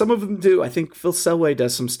about. Yes, some of them do. I think Phil Selway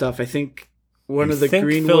does some stuff. I think Phil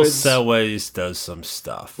Selway does some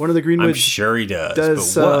stuff. One of the Greenwoods, I'm sure he does.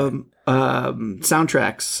 Does but what?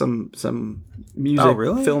 Soundtracks, some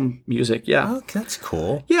music, film music. Yeah, oh, that's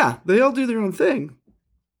cool. Yeah, they all do their own thing.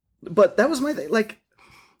 But that was my thing. Like,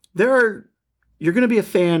 you're going to be a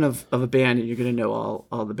fan of a band, and you're going to know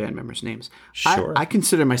all the band members' names. Sure. I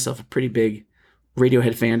consider myself a pretty big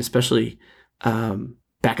Radiohead fan, especially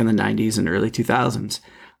back in the 90s and early 2000s.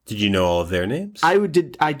 Did you know all of their names?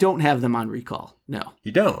 I don't have them on recall. No.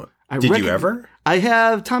 You don't? Did you ever? I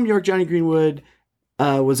have Tom York, Johnny Greenwood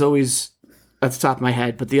was always at the top of my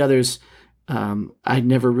head, but the others, I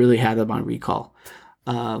never really had them on recall.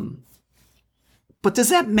 But does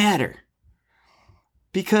that matter?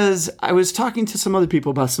 Because I was talking to some other people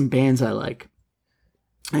about some bands I like.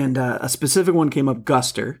 And a specific one came up,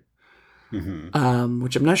 Guster. Mm-hmm.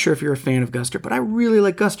 Which I'm not sure if you're a fan of Guster, but I really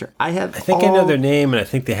like Guster. I know their name, and I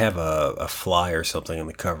think they have a fly or something on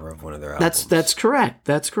the cover of one of their albums. That's correct.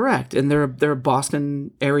 That's correct. And they're a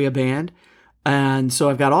Boston area band, and so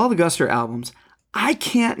I've got all the Guster albums. I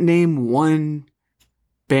can't name one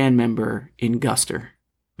band member in Guster.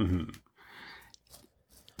 Mm-hmm.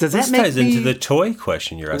 This ties into the toy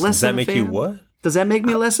question you're asking. Does that make you what? Does that make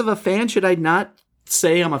me less of a fan? Should I not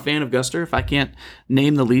say I'm a fan of Guster if I can't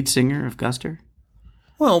name the lead singer of Guster?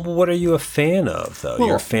 Well, what are you a fan of, though?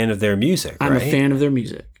 You're a fan of their music, right? I'm a fan of their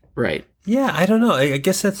music, right. Yeah, I don't know. I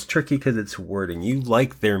guess that's tricky because it's wording. You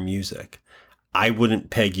like their music. I wouldn't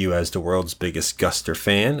peg you as the world's biggest Guster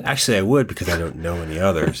fan. Actually, I would because I don't know any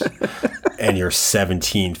others. And you're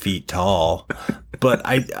 17 feet tall. But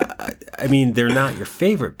I mean, they're not your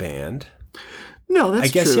favorite band. No,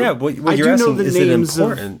 that's true. I guess, yeah. What you're asking, is it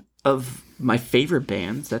important? Of my favorite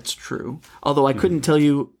bands, that's true. Although I couldn't tell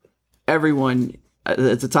you everyone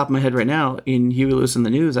at the top of my head right now in Huey Lewis and the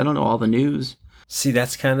News. I don't know all the news. See,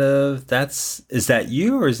 is that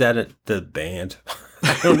you or is that the band?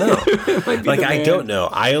 I don't know. I don't know.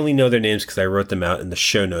 I only know their names because I wrote them out in the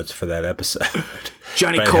show notes for that episode.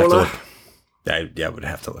 Johnny Cola. I would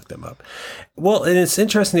have to look them up. Well, and it's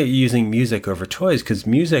interesting that you're using music over toys because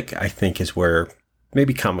music, I think, is where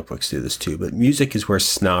maybe comic books do this too, but music is where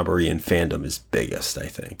snobbery and fandom is biggest, I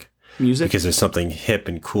think. Music? Because there's something hip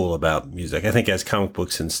and cool about music. I think as comic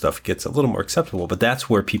books and stuff gets a little more acceptable, but that's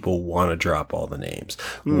where people want to drop all the names,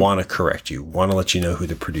 want to correct you, want to let you know who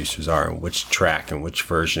the producers are and which track and which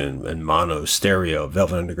version and mono, stereo,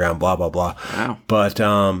 Velvet Underground, blah, blah, blah. Wow. But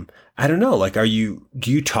I don't know. Like, do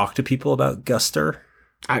you talk to people about Guster?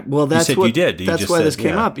 That's you said you did. That's why this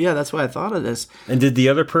came up. Yeah, that's why I thought of this. And did the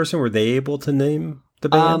other person, were they able to name the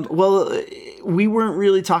band? Well, we weren't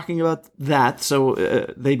really talking about that, so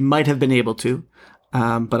they might have been able to,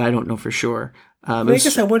 but I don't know for sure. I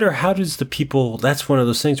guess I wonder, how does the people, that's one of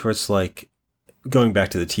those things where it's like, going back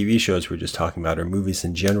to the TV shows we were just talking about, or movies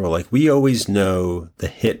in general, like we always know the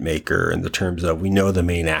hit maker in the terms of we know the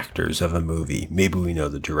main actors of a movie. Maybe we know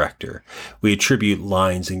the director. We attribute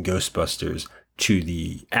lines in Ghostbusters to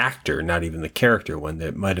the actor, not even the character, when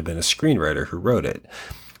there might have been a screenwriter who wrote it.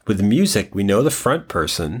 With the music, we know the front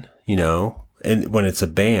person, and when it's a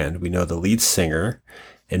band, we know the lead singer,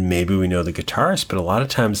 and maybe we know the guitarist, but a lot of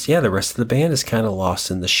times, the rest of the band is kind of lost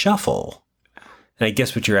in the shuffle. And I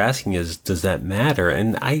guess what you're asking is, does that matter?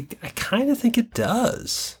 And I kind of think it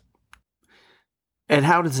does. And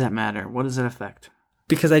how does that matter? What does it affect?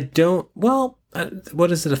 Because what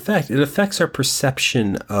does it affect? It affects our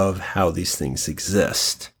perception of how these things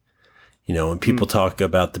exist. When people talk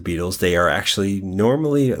about the Beatles, they are actually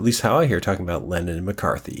normally, at least how I hear, talking about Lennon and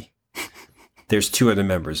McCarthy. There's two other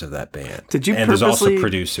members of that band. There's also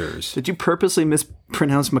producers. Did you purposely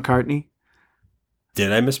mispronounce McCartney?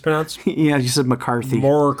 Did I mispronounce? Yeah, you said McCarthy.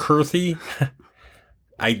 McCarthy.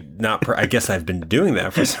 I guess I've been doing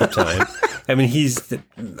that for some time. I mean, he's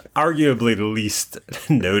arguably the least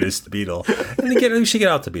noticed Beatle. And again, we should get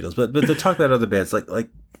out the Beatles, but to talk about other bands,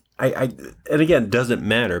 and again, it doesn't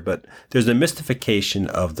matter, but there's a mystification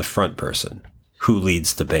of the front person who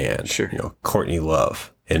leads the band. Sure. Courtney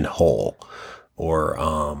Love in Hole, or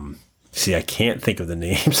I can't think of the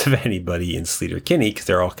names of anybody in Sleater Kinney because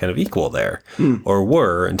they're all kind of equal there, or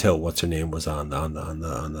were until what's her name was on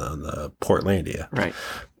the Portlandia. Right.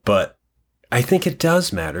 But I think it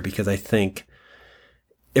does matter because I think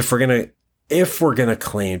if we're gonna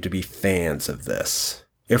claim to be fans of this,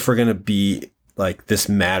 if we're gonna be like this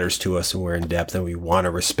matters to us and we're in depth and we want to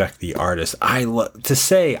respect the artist, I love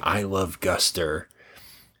Guster.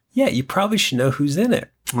 Yeah, you probably should know who's in it.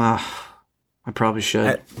 I probably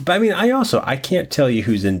should. But I mean, I can't tell you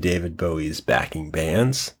who's in David Bowie's backing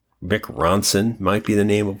bands. Rick Ronson might be the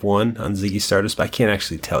name of one on Ziggy Stardust, but I can't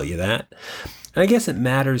actually tell you that. And I guess it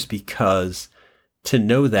matters because to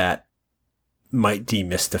know that might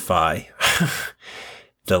demystify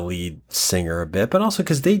the lead singer a bit, but also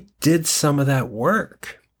because they did some of that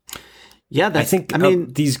work. Yeah,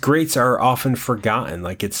 these greats are often forgotten.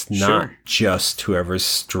 Like, it's not just whoever's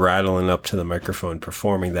straddling up to the microphone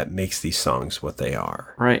performing that makes these songs what they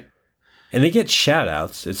are. Right. And they get shout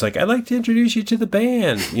outs. It's like, I'd like to introduce you to the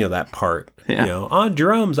band. That part. Yeah. On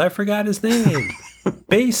drums, I forgot his name.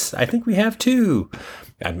 Bass, I think we have two.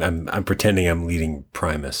 I'm pretending I'm leading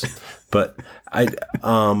Primus. But I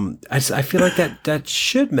feel like that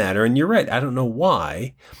should matter. And you're right. I don't know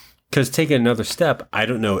why. Because taking another step, I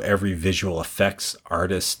don't know every visual effects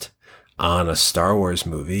artist on a Star Wars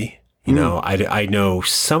movie. I know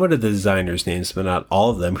some of the designers' names, but not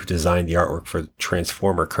all of them who designed the artwork for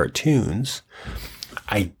Transformer cartoons.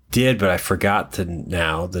 I did, but I forgot the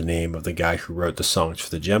name of the guy who wrote the songs for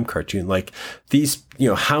the Gem cartoon. Like these,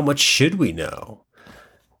 how much should we know?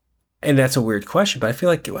 And that's a weird question, but I feel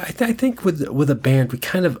like I think with a band, we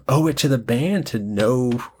kind of owe it to the band to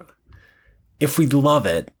know if we love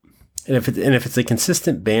it. And if it's a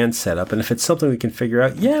consistent band setup, and if it's something we can figure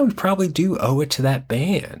out, we probably do owe it to that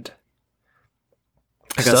band.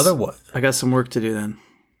 I got some work to do then.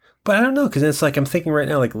 But I don't know, because it's like I'm thinking right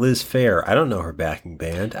now, like Liz Phair. I don't know her backing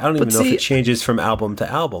band. I don't even know if it changes from album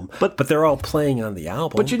to album. But they're all playing on the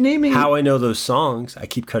album. But you're naming how I know those songs. I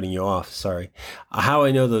keep cutting you off. Sorry. How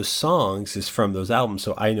I know those songs is from those albums,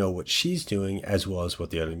 so I know what she's doing as well as what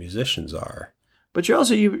the other musicians are. But you're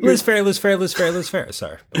also Liz Phair.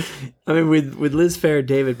 Sorry. I mean, with Liz Phair,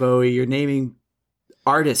 David Bowie, you're naming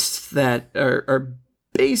artists that are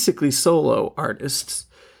basically solo artists.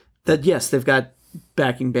 That yes, they've got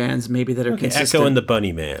backing bands maybe that are consistent. Echo and the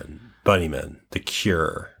Bunnymen, The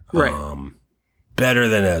Cure, right? Better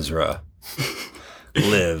Than Ezra,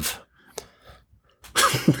 Liv.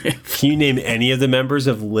 Can you name any of the members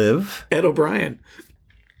of Liv? Ed O'Brien,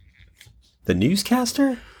 the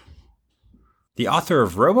newscaster. The author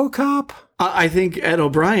of RoboCop? I think Ed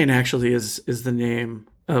O'Brien actually is the name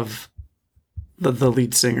of the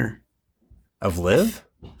lead singer. Of Liv?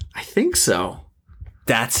 I think so.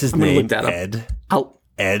 That's his name, Ed?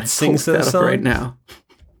 Ed sings those songs? Right now.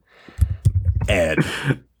 Ed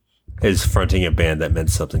is fronting a band that meant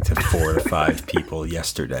something to 4 to 5 people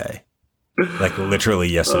yesterday. Like literally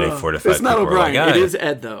yesterday, 4 to 5 people. It's not O'Brien. It is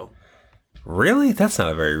Ed, though. Really? That's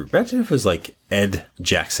not a very... Imagine if it was like Ed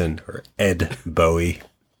Jackson or Ed Bowie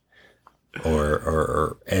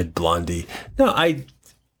or Ed Blondie. No,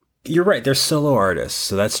 you're right. They're solo artists,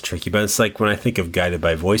 so that's tricky. But it's like when I think of Guided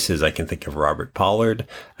by Voices, I can think of Robert Pollard.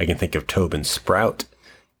 I can think of Tobin Sprout.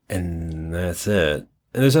 And that's it.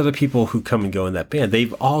 And there's other people who come and go in that band.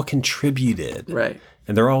 They've all contributed. Right.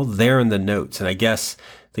 And they're all there in the notes. And I guess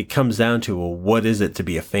it comes down to, well, what is it to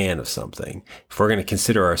be a fan of something? If we're going to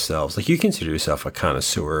consider ourselves, like you consider yourself a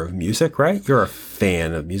connoisseur of music, right? You're a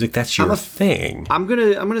fan of music. That's your thing. I'm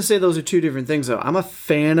gonna say those are two different things, though. I'm a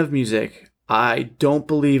fan of music. I don't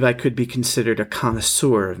believe I could be considered a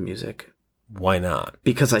connoisseur of music. Why not?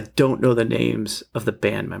 Because I don't know the names of the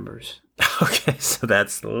band members. Okay, so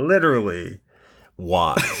that's literally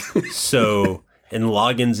why. So in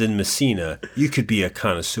Loggins in Messina, you could be a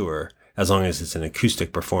connoisseur as long as it's an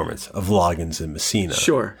acoustic performance of Loggins in Messina.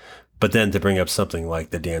 Sure. But then to bring up something like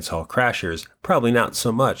the Dance Hall Crashers, probably not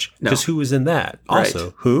so much. No. Because who was in that? Right.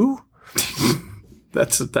 Also, who?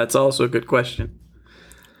 That's also a good question.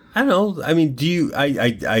 I don't know. I mean,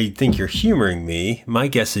 I think you're humoring me. My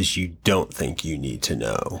guess is you don't think you need to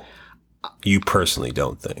know. You personally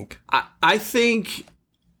don't think. I think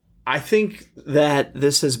that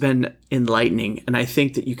this has been enlightening, and I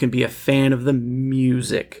think that you can be a fan of the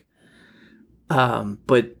music,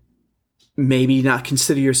 but maybe not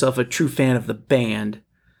consider yourself a true fan of the band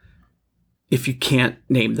if you can't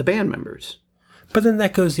name the band members. But then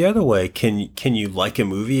that goes the other way. Can you like a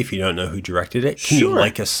movie if you don't know who directed it? Can you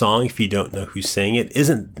like a song if you don't know who sang it?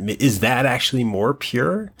 Is that actually more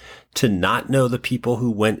pure, to not know the people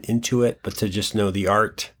who went into it, but to just know the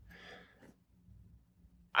art?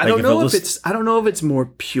 I don't know if it's more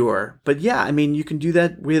pure, but yeah, I mean, you can do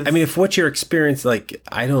that with. I mean, if what's your experience like?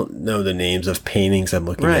 I don't know the names of paintings I'm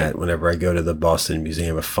looking at whenever I go to the Boston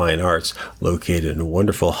Museum of Fine Arts, located in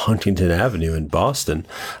wonderful Huntington Avenue in Boston.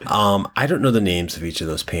 I don't know the names of each of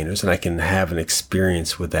those painters, and I can have an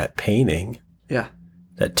experience with that painting. Yeah,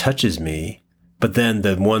 that touches me. But then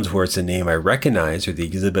the ones where it's a name I recognize, or the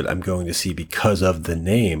exhibit I'm going to see because of the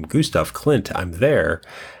name, Gustav Klimt, I'm there.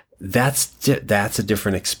 That's a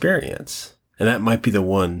different experience. And that might be the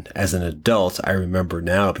one as an adult I remember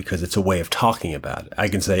now because it's a way of talking about it. I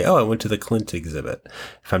can say, oh, I went to the Klimt exhibit.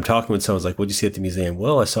 If I'm talking with someone, like, what did you see at the museum?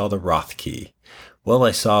 Well, I saw the Rothkey. Well,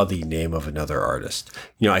 I saw the name of another artist.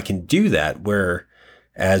 I can do that,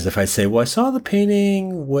 whereas if I say, well, I saw the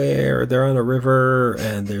painting where they're on a river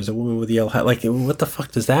and there's a woman with a yellow hat. Like, what the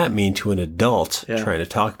fuck does that mean to an adult trying to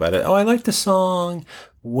talk about it? Oh, I like the song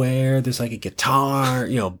where there's like a guitar,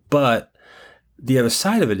 but the other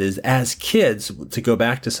side of it is, as kids, to go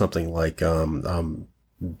back to something like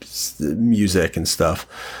music and stuff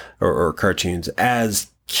or cartoons,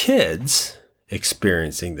 as kids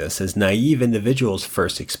experiencing this, as naive individuals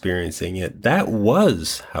first experiencing it, that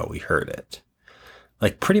was how we heard it.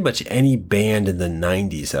 Like pretty much any band in the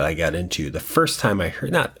 90s that I got into, the first time I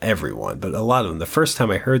heard, not everyone, but a lot of them, the first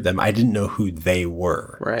time I heard them, I didn't know who they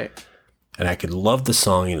were. Right. And I could love the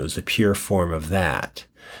song, and it was a pure form of that.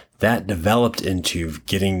 That developed into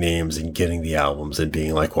getting names and getting the albums and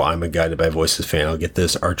being like, well, I'm a Guided by Voices fan. I'll get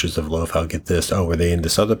this. Archers of Loaf, I'll get this. Oh, were they in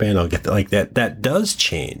this other band? I'll get that. Like that. That does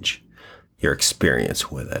change your experience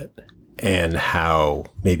with it and how,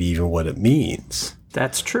 maybe even what it means.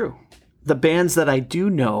 That's true. The bands that I do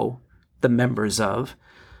know the members of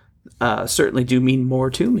certainly do mean more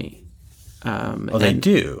to me. They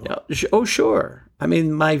do? Oh, sure. I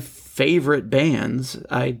mean, my favorite bands,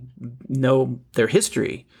 I know their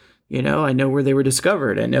history. I know where they were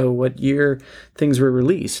discovered. I know what year things were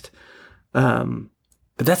released.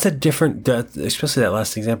 But that's a different, especially that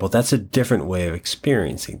last example, that's a different way of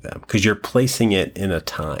experiencing them because you're placing it in a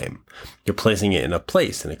time. You're placing it in a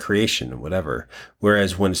place, in a creation, whatever.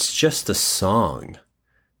 Whereas when it's just a song,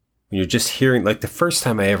 when you're just hearing, like the first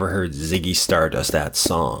time I ever heard Ziggy Stardust, that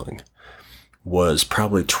song, was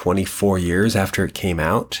probably 24 years after it came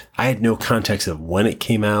out. I had no context of when it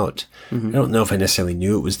came out. Mm-hmm. I don't know if I necessarily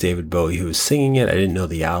knew it was David Bowie who was singing it. I didn't know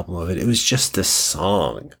the album of it. It was just this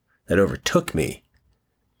song that overtook me.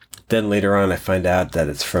 Then later on, I find out that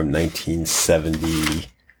it's from 1970.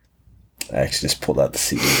 I actually just pulled out the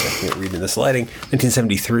CD. I can't read in this lighting.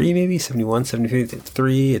 1973, maybe 71,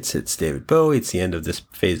 73. It's David Bowie. It's the end of this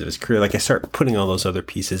phase of his career. Like I start putting all those other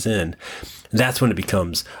pieces in. And that's when it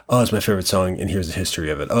becomes, oh, it's my favorite song, and here's the history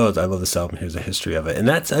of it. Oh, I love this album. Here's the history of it. And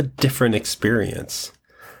that's a different experience.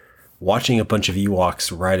 Watching a bunch of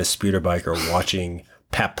Ewoks ride a speeder bike or watching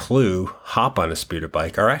Paplu hop on a speeder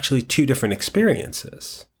bike are actually two different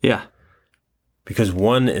experiences. Yeah. Because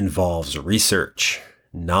one involves research,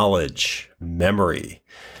 knowledge, memory.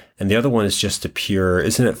 And the other one is just a pure,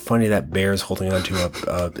 isn't it funny that bear's holding onto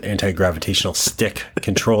a anti-gravitational stick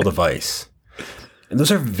control device? And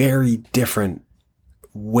those are very different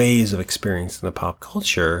ways of experiencing the pop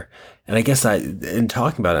culture. And I guess in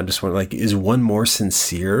talking about it, I'm just wondering, like, is one more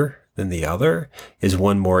sincere than the other? Is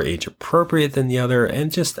one more age appropriate than the other?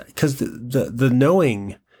 And just because the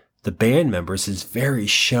knowing the band members is very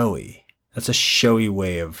showy. That's a showy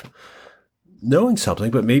way of knowing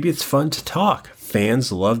something, but maybe it's fun to talk.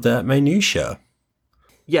 Fans love that minutia.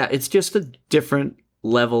 Yeah, it's just a different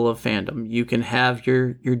level of fandom. You can have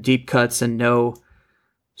your deep cuts and know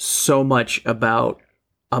so much about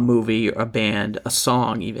a movie, a band, a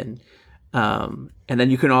song even. And then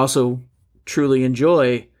you can also truly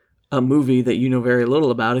enjoy a movie that you know very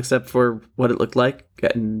little about except for what it looked like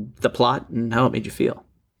and the plot and how it made you feel.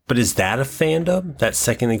 But is that a fandom? That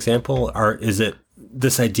second example? Or is it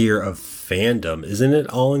this idea of fandom? Isn't it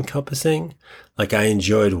all encompassing? Like I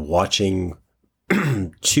enjoyed watching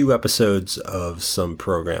 2 episodes of some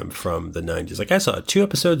program from the 90s. Like I saw 2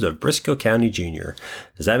 episodes of Briscoe County Jr.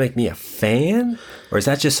 Does that make me a fan? Or is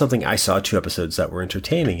that just something I saw 2 episodes that were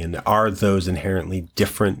entertaining? And are those inherently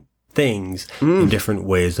different things in different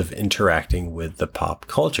ways of interacting with the pop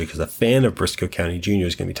culture? Because a fan of Briscoe County Jr.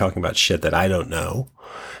 is going to be talking about shit that I don't know,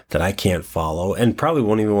 that I can't follow, and probably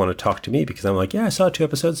won't even want to talk to me because I'm like, yeah, I saw 2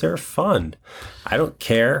 episodes. They were fun. I don't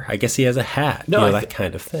care. I guess he has a hat. No, that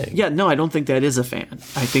kind of thing. Yeah, no, I don't think that is a fan.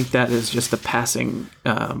 I think that is just a passing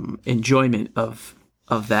enjoyment of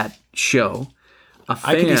that show.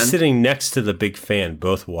 I could be sitting next to the big fan,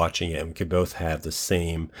 both watching it, and we could both have the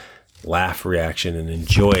same laugh reaction and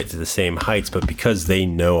enjoy it to the same heights, but because they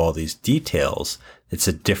know all these details, it's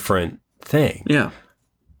a different thing. Yeah.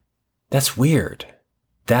 That's weird.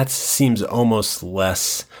 That seems almost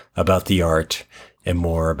less about the art and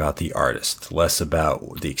more about the artist, less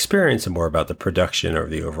about the experience and more about the production or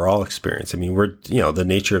the overall experience. I mean, we're, the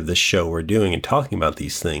nature of this show we're doing and talking about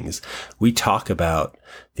these things, we talk about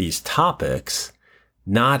these topics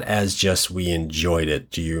not as just we enjoyed it.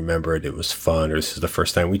 Do you remember it? It was fun, or this is the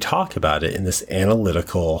first time we talk about it in this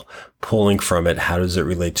analytical pulling from it. How does it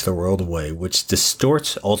relate to the world way, which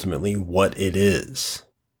distorts ultimately what it is.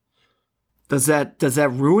 Does that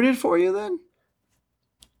ruin it for you then?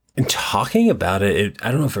 In talking about it, I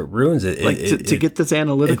don't know if it ruins it. To get this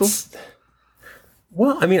analytical?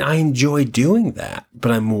 Well, I mean, I enjoy doing that, but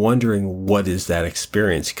I'm wondering what is that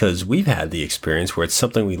experience? Because we've had the experience where it's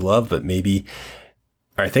something we love, but maybe...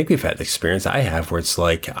 I think we've had the experience I have where it's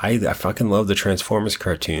like, I fucking love the Transformers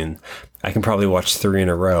cartoon. I can probably watch 3 in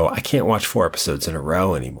a row. I can't watch 4 episodes in a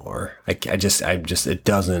row anymore. It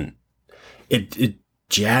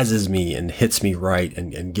jazzes me and hits me right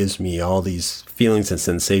and gives me all these feelings and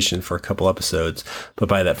sensation for a couple episodes. But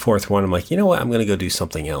by that 4th one, I'm like, you know what? I'm going to go do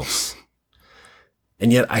something else.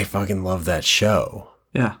 And yet I fucking love that show.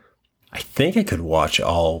 Yeah. I think I could watch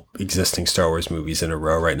all existing Star Wars movies in a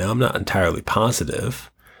row right now. I'm not entirely positive.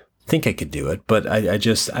 I think I could do it, but I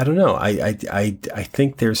don't know. I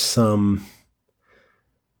think there's something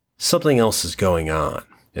else is going on,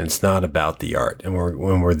 and it's not about the art. And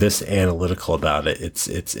when we're this analytical about it,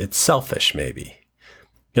 it's selfish maybe.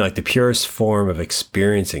 Like the purest form of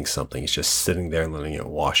experiencing something is just sitting there and letting it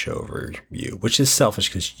wash over you, which is selfish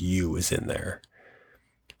because you is in there.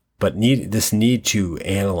 But this need to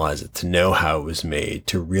analyze it, to know how it was made,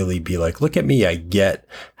 to really be like, look at me. I get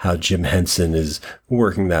how Jim Henson is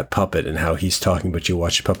working that puppet and how he's talking, but you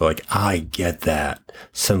watch the puppet like, I get that.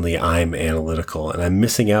 Suddenly I'm analytical and I'm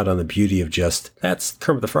missing out on the beauty of just, that's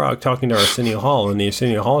Kermit the Frog talking to Arsenio Hall in the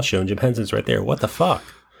Arsenio Hall show and Jim Henson's right there. What the fuck?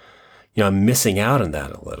 I'm missing out on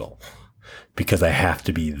that a little because I have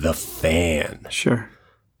to be the fan. Sure.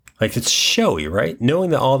 Like, it's showy, right?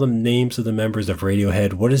 Knowing that all the names of the members of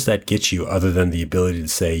Radiohead, what does that get you other than the ability to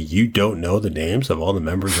say, you don't know the names of all the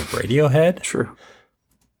members of Radiohead? True.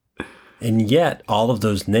 And yet, all of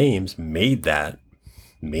those names made that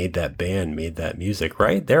band, made that music,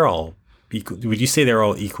 right? They're all equal. Would you say they're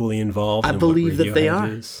all equally involved? I believe that they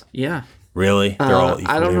are. Yeah. Really? They're all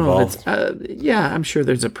equally involved? I don't know if it's, yeah, I'm sure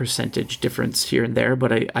there's a percentage difference here and there,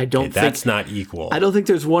 but I don't think... That's not equal. I don't think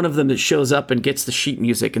there's one of them that shows up and gets the sheet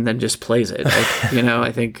music and then just plays it.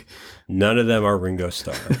 I think... None of them are Ringo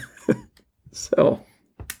Starr. So...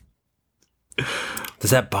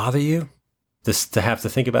 Does that bother you? To have to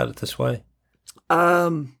think about it this way?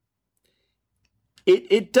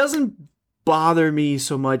 It doesn't bother me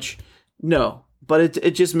so much, no. But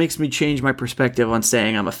it just makes me change my perspective on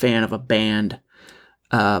saying I'm a fan of a band,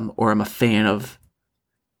 or I'm a fan of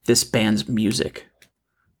this band's music.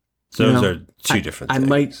 Those are two different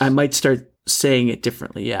things. I might start saying it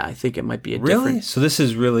differently. Yeah, I think it might be different. So this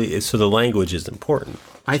is really the language is important.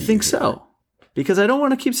 I think so, because I don't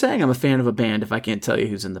want to keep saying I'm a fan of a band if I can't tell you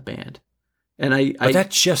who's in the band. And but that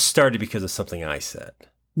just started because of something I said.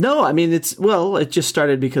 No, I mean, it just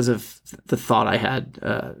started because of the thought I had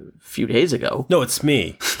a few days ago. No, it's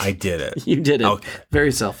me. I did it. You did it. Okay.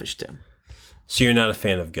 Very selfish, Tim. So you're not a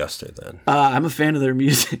fan of Guster then? I'm a fan of their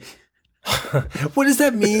music. What does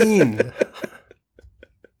that mean?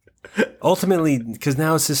 Ultimately, because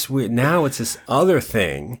now it's this weird. Now it's this other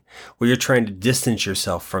thing where you're trying to distance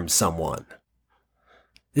yourself from someone.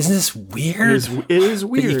 Isn't this weird? It is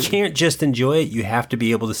weird. But you can't just enjoy it. You have to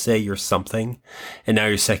be able to say you're something. And now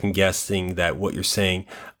you're second guessing that what you're saying.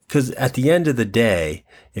 Because at the end of the day,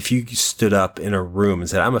 if you stood up in a room and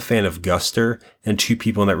said, I'm a fan of Guster, and two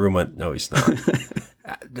people in that room went, no, he's not.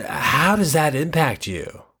 How does that impact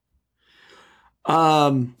you?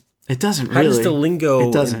 It doesn't really. How does the lingo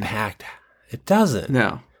It doesn't. impact? It doesn't.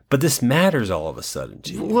 No. But this matters all of a sudden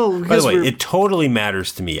to you. Well, by the way, it totally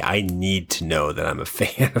matters to me. I need to know that I'm a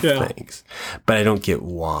fan of things, but I don't get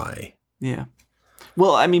why. Yeah.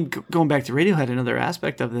 Well, I mean, going back to Radiohead, another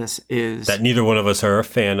aspect of this is that neither one of us are a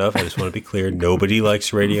fan of. I just want to be clear. Nobody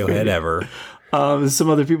likes Radiohead ever. Some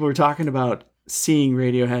other people were talking about seeing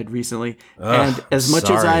Radiohead recently. And as much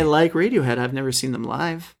as I like Radiohead, I've never seen them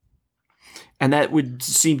live. And that would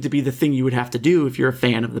seem to be the thing you would have to do if you're a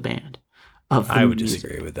fan of the band. I would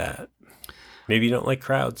disagree with that. Maybe you don't like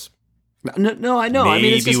crowds. No, I know. Maybe I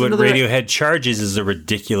mean, it's just what Radiohead charges is a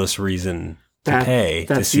ridiculous reason to pay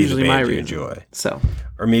to see the band you enjoy. So,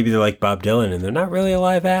 or maybe they're like Bob Dylan and they're not really a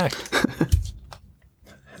live act.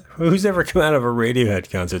 Who's ever come out of a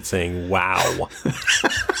Radiohead concert saying, wow,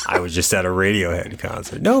 I was just at a Radiohead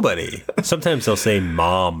concert? Nobody. Sometimes they'll say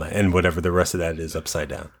mom and whatever the rest of that is upside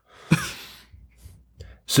down.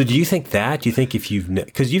 So do you think that? Do you think if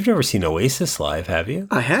because you've never seen Oasis live, have you?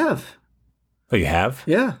 I have. Oh, you have?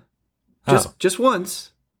 Yeah. Just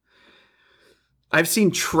once. I've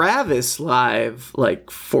seen Travis live like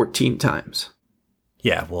 14 times.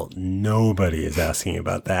 Yeah, well, nobody is asking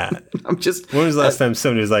about that. I'm just... When was the last time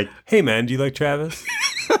somebody was like, hey, man, do you like Travis?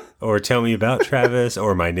 Or tell me about Travis,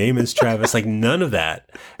 or my name is Travis. Like, none of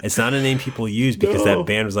that. It's not a name people use because that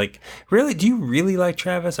band was like, really? Do you really like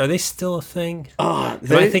Travis? Are they still a thing? Am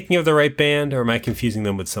I thinking of the right band, or am I confusing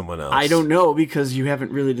them with someone else? I don't know, because you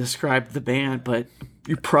haven't really described the band, but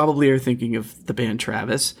you probably are thinking of the band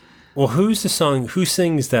Travis. Well, who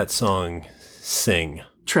sings that song, Sing?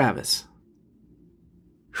 Travis.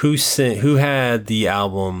 Who had the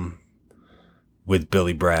album with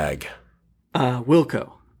Billy Bragg?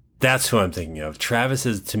 Wilco. That's who I'm thinking of.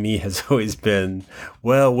 Travis to me has always been,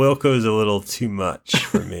 well, Wilco's a little too much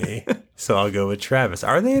for me. So I'll go with Travis.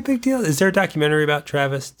 Are they a big deal? Is there a documentary about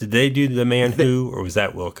Travis? Did they do The Man Who, or was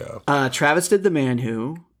that Wilco? Travis did The Man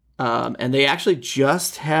Who. And they actually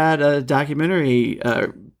just had a documentary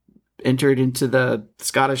entered into the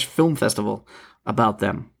Scottish Film Festival about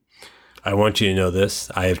them. I want you to know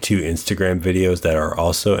this. I have 2 Instagram videos that are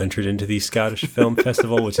also entered into the Scottish Film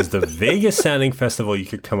Festival, which is the vaguest sounding festival you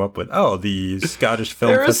could come up with. Oh, the Scottish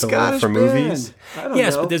Film Festival for movies?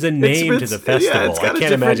 Yes, but there's a name to the festival. I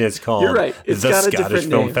can't imagine it's called the Scottish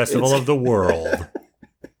Film Festival of the World,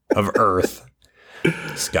 of Earth.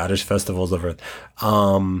 Scottish Festivals of Earth.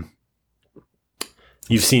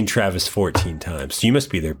 You've seen Travis 14 times, so you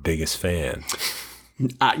must be their biggest fan.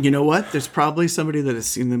 You know what? There's probably somebody that has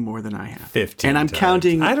seen them more than I have. 15 and I'm times.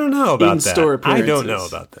 counting. I don't know about in-store that. I don't know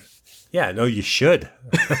about that. Yeah, no, you should.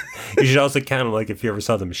 You should also count them like if you ever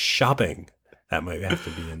saw them shopping. That might have to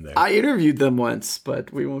be in there. I interviewed them once,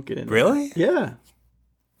 but we won't get into Really? That. Yeah.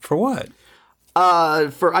 For what?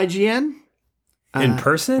 For IGN. In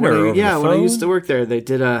person or over the phone? When I used to work there, they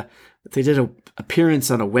did a appearance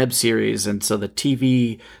on a web series, and so the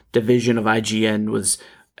TV division of IGN was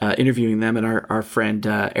interviewing them, and our friend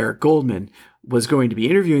Eric Goldman was going to be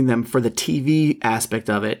interviewing them for the TV aspect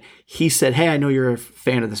of it. He said, hey, I know you're a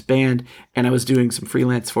fan of this band, and I was doing some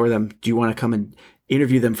freelance for them. Do you want to come and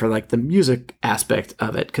interview them for like the music aspect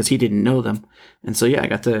of it? Because he didn't know them. And so, yeah, I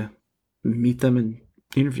got to meet them and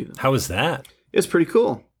interview them. How was that? It was pretty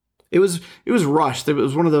cool. It was rushed. It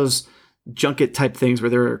was one of those junket type things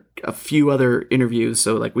where there were a few other interviews,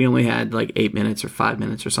 so like we only had like 8 minutes or 5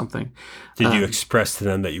 minutes or something. Did you express to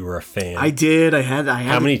them that you were a fan? I did. I had.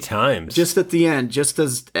 How many times? Just at the end, just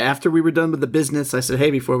as after we were done with the business, I said,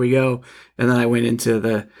 "Hey, before we go," and then I went into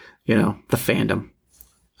the fandom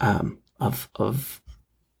of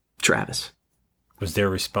Travis. Was their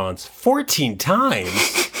response 14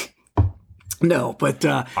 times? No, but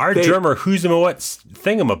our drummer Who's-a-What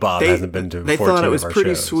Thingamabob hasn't been to 14 of our shows. They thought it was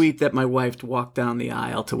pretty sweet that my wife walked down the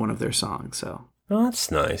aisle to one of their songs. So, oh,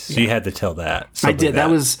 that's nice. So you had to tell that. I did.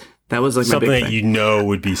 That was like something my big that thing. you know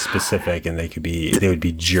would be specific, and they would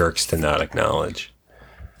be jerks to not acknowledge.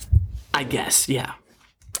 I guess, yeah.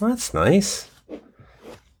 Well, that's nice.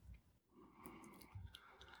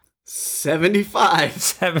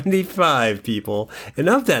 75 people, and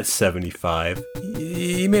of that 75,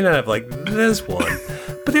 you may not have like this one,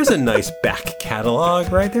 but there's a nice back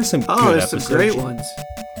catalog, right? There's some good episodes. Some great ones.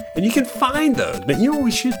 And you can find those. But you know what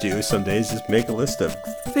we should do some days is make a list of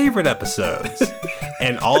favorite episodes.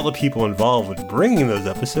 And all the people involved with bringing those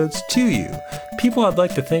episodes to you. People I'd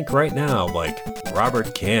like to thank right now, like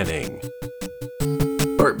Robert Canning.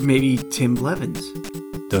 Or maybe Tim Blevins.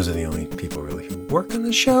 Those are the only people really who work on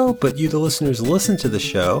the show, but you, the listeners, listen to the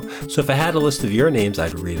show. So if I had a list of your names,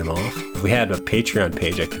 I'd read them off. If we had a Patreon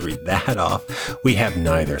page, I could read that off. We have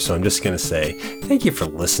neither, so I'm just going to say thank you for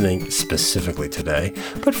listening specifically today.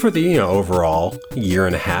 But for the overall year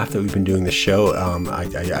and a half that we've been doing the show,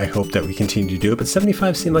 I hope that we continue to do it. But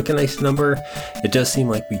 75 seemed like a nice number. It does seem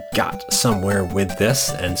like we got somewhere with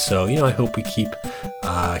this, and so I hope we keep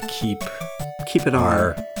it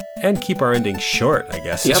on. And keep our ending short, I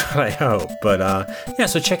guess, is what I hope. But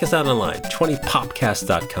so check us out online,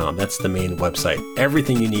 20popcast.com. That's the main website.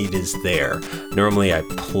 Everything you need is there. Normally, I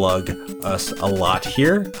plug us a lot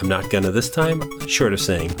here. I'm not going to this time, short of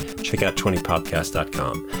saying, check out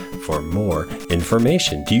 20popcast.com for more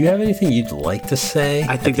information. Do you have anything you'd like to say?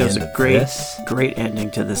 I think that was a great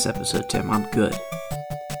ending to this episode, Tim. I'm good.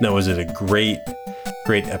 Now, was it a great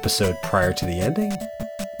episode prior to the ending?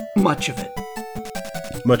 Much of it.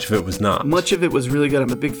 Much of it was not. Much of it was really good.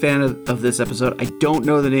 I'm a big fan of this episode. I don't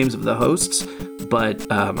know the names of the hosts, but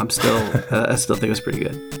I still think it was pretty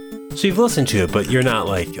good. So you've listened to it, but you're not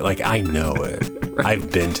like I know it. Right.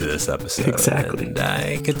 I've been to this episode. Exactly. And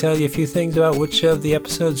I could tell you a few things about which of the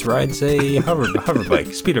episodes rides a hover bike,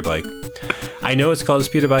 speeder bike. I know it's called a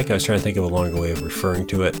speeder bike. I was trying to think of a longer way of referring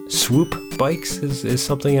to it. Swoop bikes is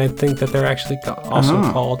something I think that they're actually also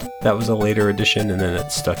called. That was a later addition, and then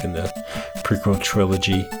it stuck in the prequel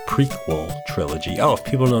trilogy. Oh, if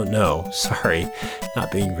people don't know, sorry,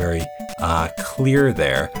 not being very clear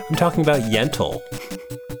there. I'm talking about Yentl.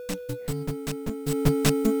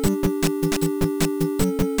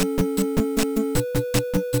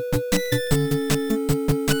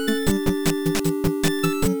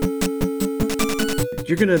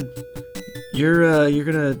 You're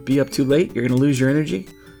gonna be up too late. You're gonna lose your energy.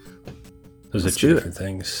 Those are two different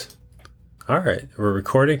things. All right, we're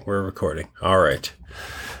recording. All right.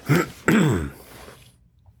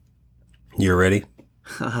 You're ready?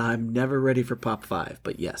 I'm never ready for Pop 5,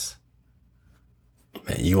 but yes.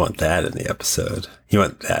 Man, you want that in the episode. You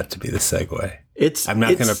want that to be the segue. I'm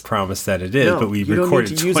not going to promise that it is, but we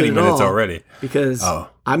recorded 20 minutes already. Because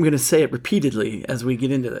I'm going to say it repeatedly as we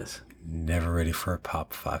get into this. Never ready for a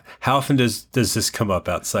Pop 5. How often does this come up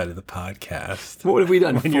outside of the podcast? What have we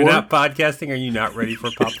done? When you're not podcasting, are you not ready for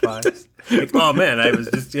Pop 5s? Like, oh man, I was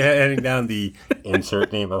just heading down the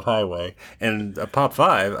insert name of highway, and a Pop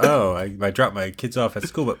 5. Oh, I dropped my kids off at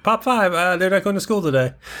school, but Pop 5, they're not going to school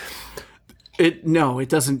today. No, it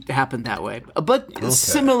doesn't happen that way. But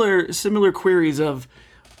similar queries of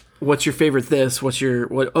what's your favorite this?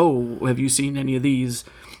 Have you seen any of these?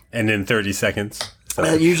 And in 30 seconds.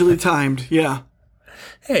 So. Usually timed, yeah.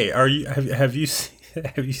 Hey, have you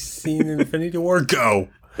seen Infinity War? Go.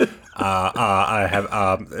 I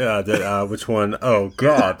have. Which one? Oh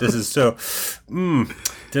God, this is so. When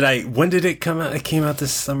did it come out? It came out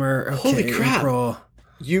this summer. Okay, holy crap! April.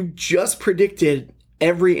 You just predicted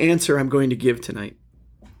every answer I'm going to give tonight.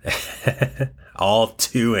 All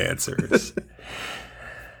two answers.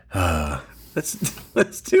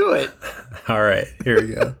 Let's do it. All right, here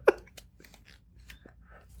we go.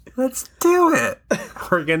 Let's do it.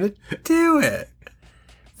 We're going to do it.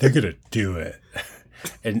 They're going to do it.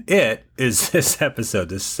 And it is this episode,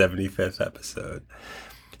 this 75th episode.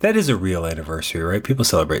 That is a real anniversary, right? People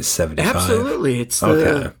celebrate 75. Absolutely. It's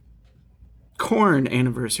the Korn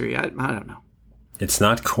anniversary. I don't know. It's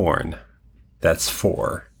not Korn. That's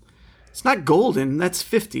 4. It's not golden. That's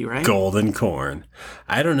 50, right? Golden corn.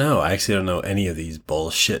 I don't know. I actually don't know any of these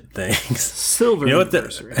bullshit things. Silver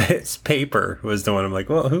anniversary. It's Paper was the one. I'm like,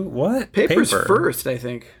 well, who? What? Paper's first, I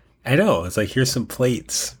think. I know. It's like, here's some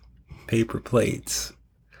plates. Paper plates.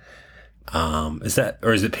 Is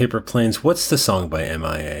it Paper Planes? What's the song by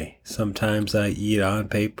MIA? Sometimes I eat on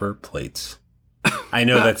paper plates. I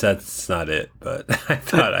know that's not it, but I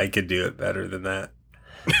thought I could do it better than that.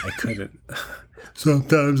 I couldn't.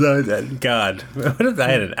 Sometimes God, what if I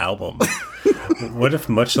had an album? What if,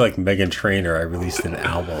 much like Meghan Trainor, I released an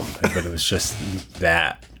album, but it was just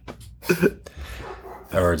that,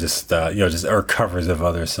 or just or covers of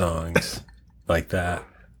other songs like that.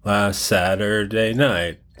 Last Saturday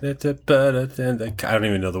night, I don't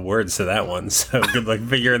even know the words to that one, so good luck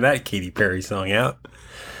figuring that Katy Perry song out.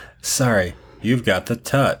 Sorry. You've got the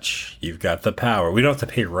touch. You've got the power. We don't have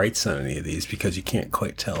to pay rights on any of these because you can't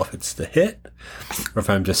quite tell if it's the hit or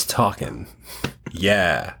if I'm just talking.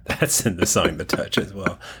 Yeah, that's in the song The Touch as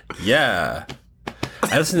well. Yeah.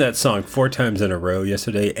 I listened to that song 4 times in a row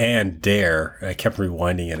yesterday, and Dare. I kept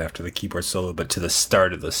rewinding it after the keyboard solo, but to the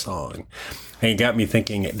start of the song. And it got me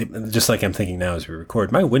thinking, just like I'm thinking now as we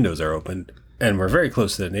record, my windows are open, and we're very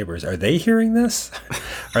close to the neighbors. Are they hearing this?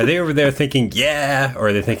 Are they over there thinking, yeah, or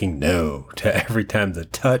are they thinking no to every time the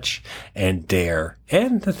touch and Dare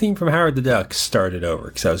and the theme from Howard the Duck started over?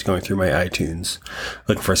 Because I was going through my iTunes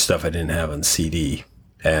looking for stuff I didn't have on CD,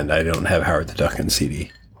 and I don't have Howard the Duck on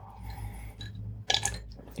CD.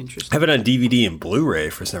 Interesting. I have it on DVD and Blu-ray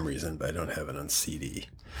for some reason, but I don't have it on CD.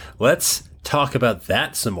 Let's talk about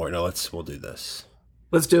that some more. No, we'll do this.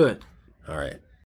 Let's do it. All right.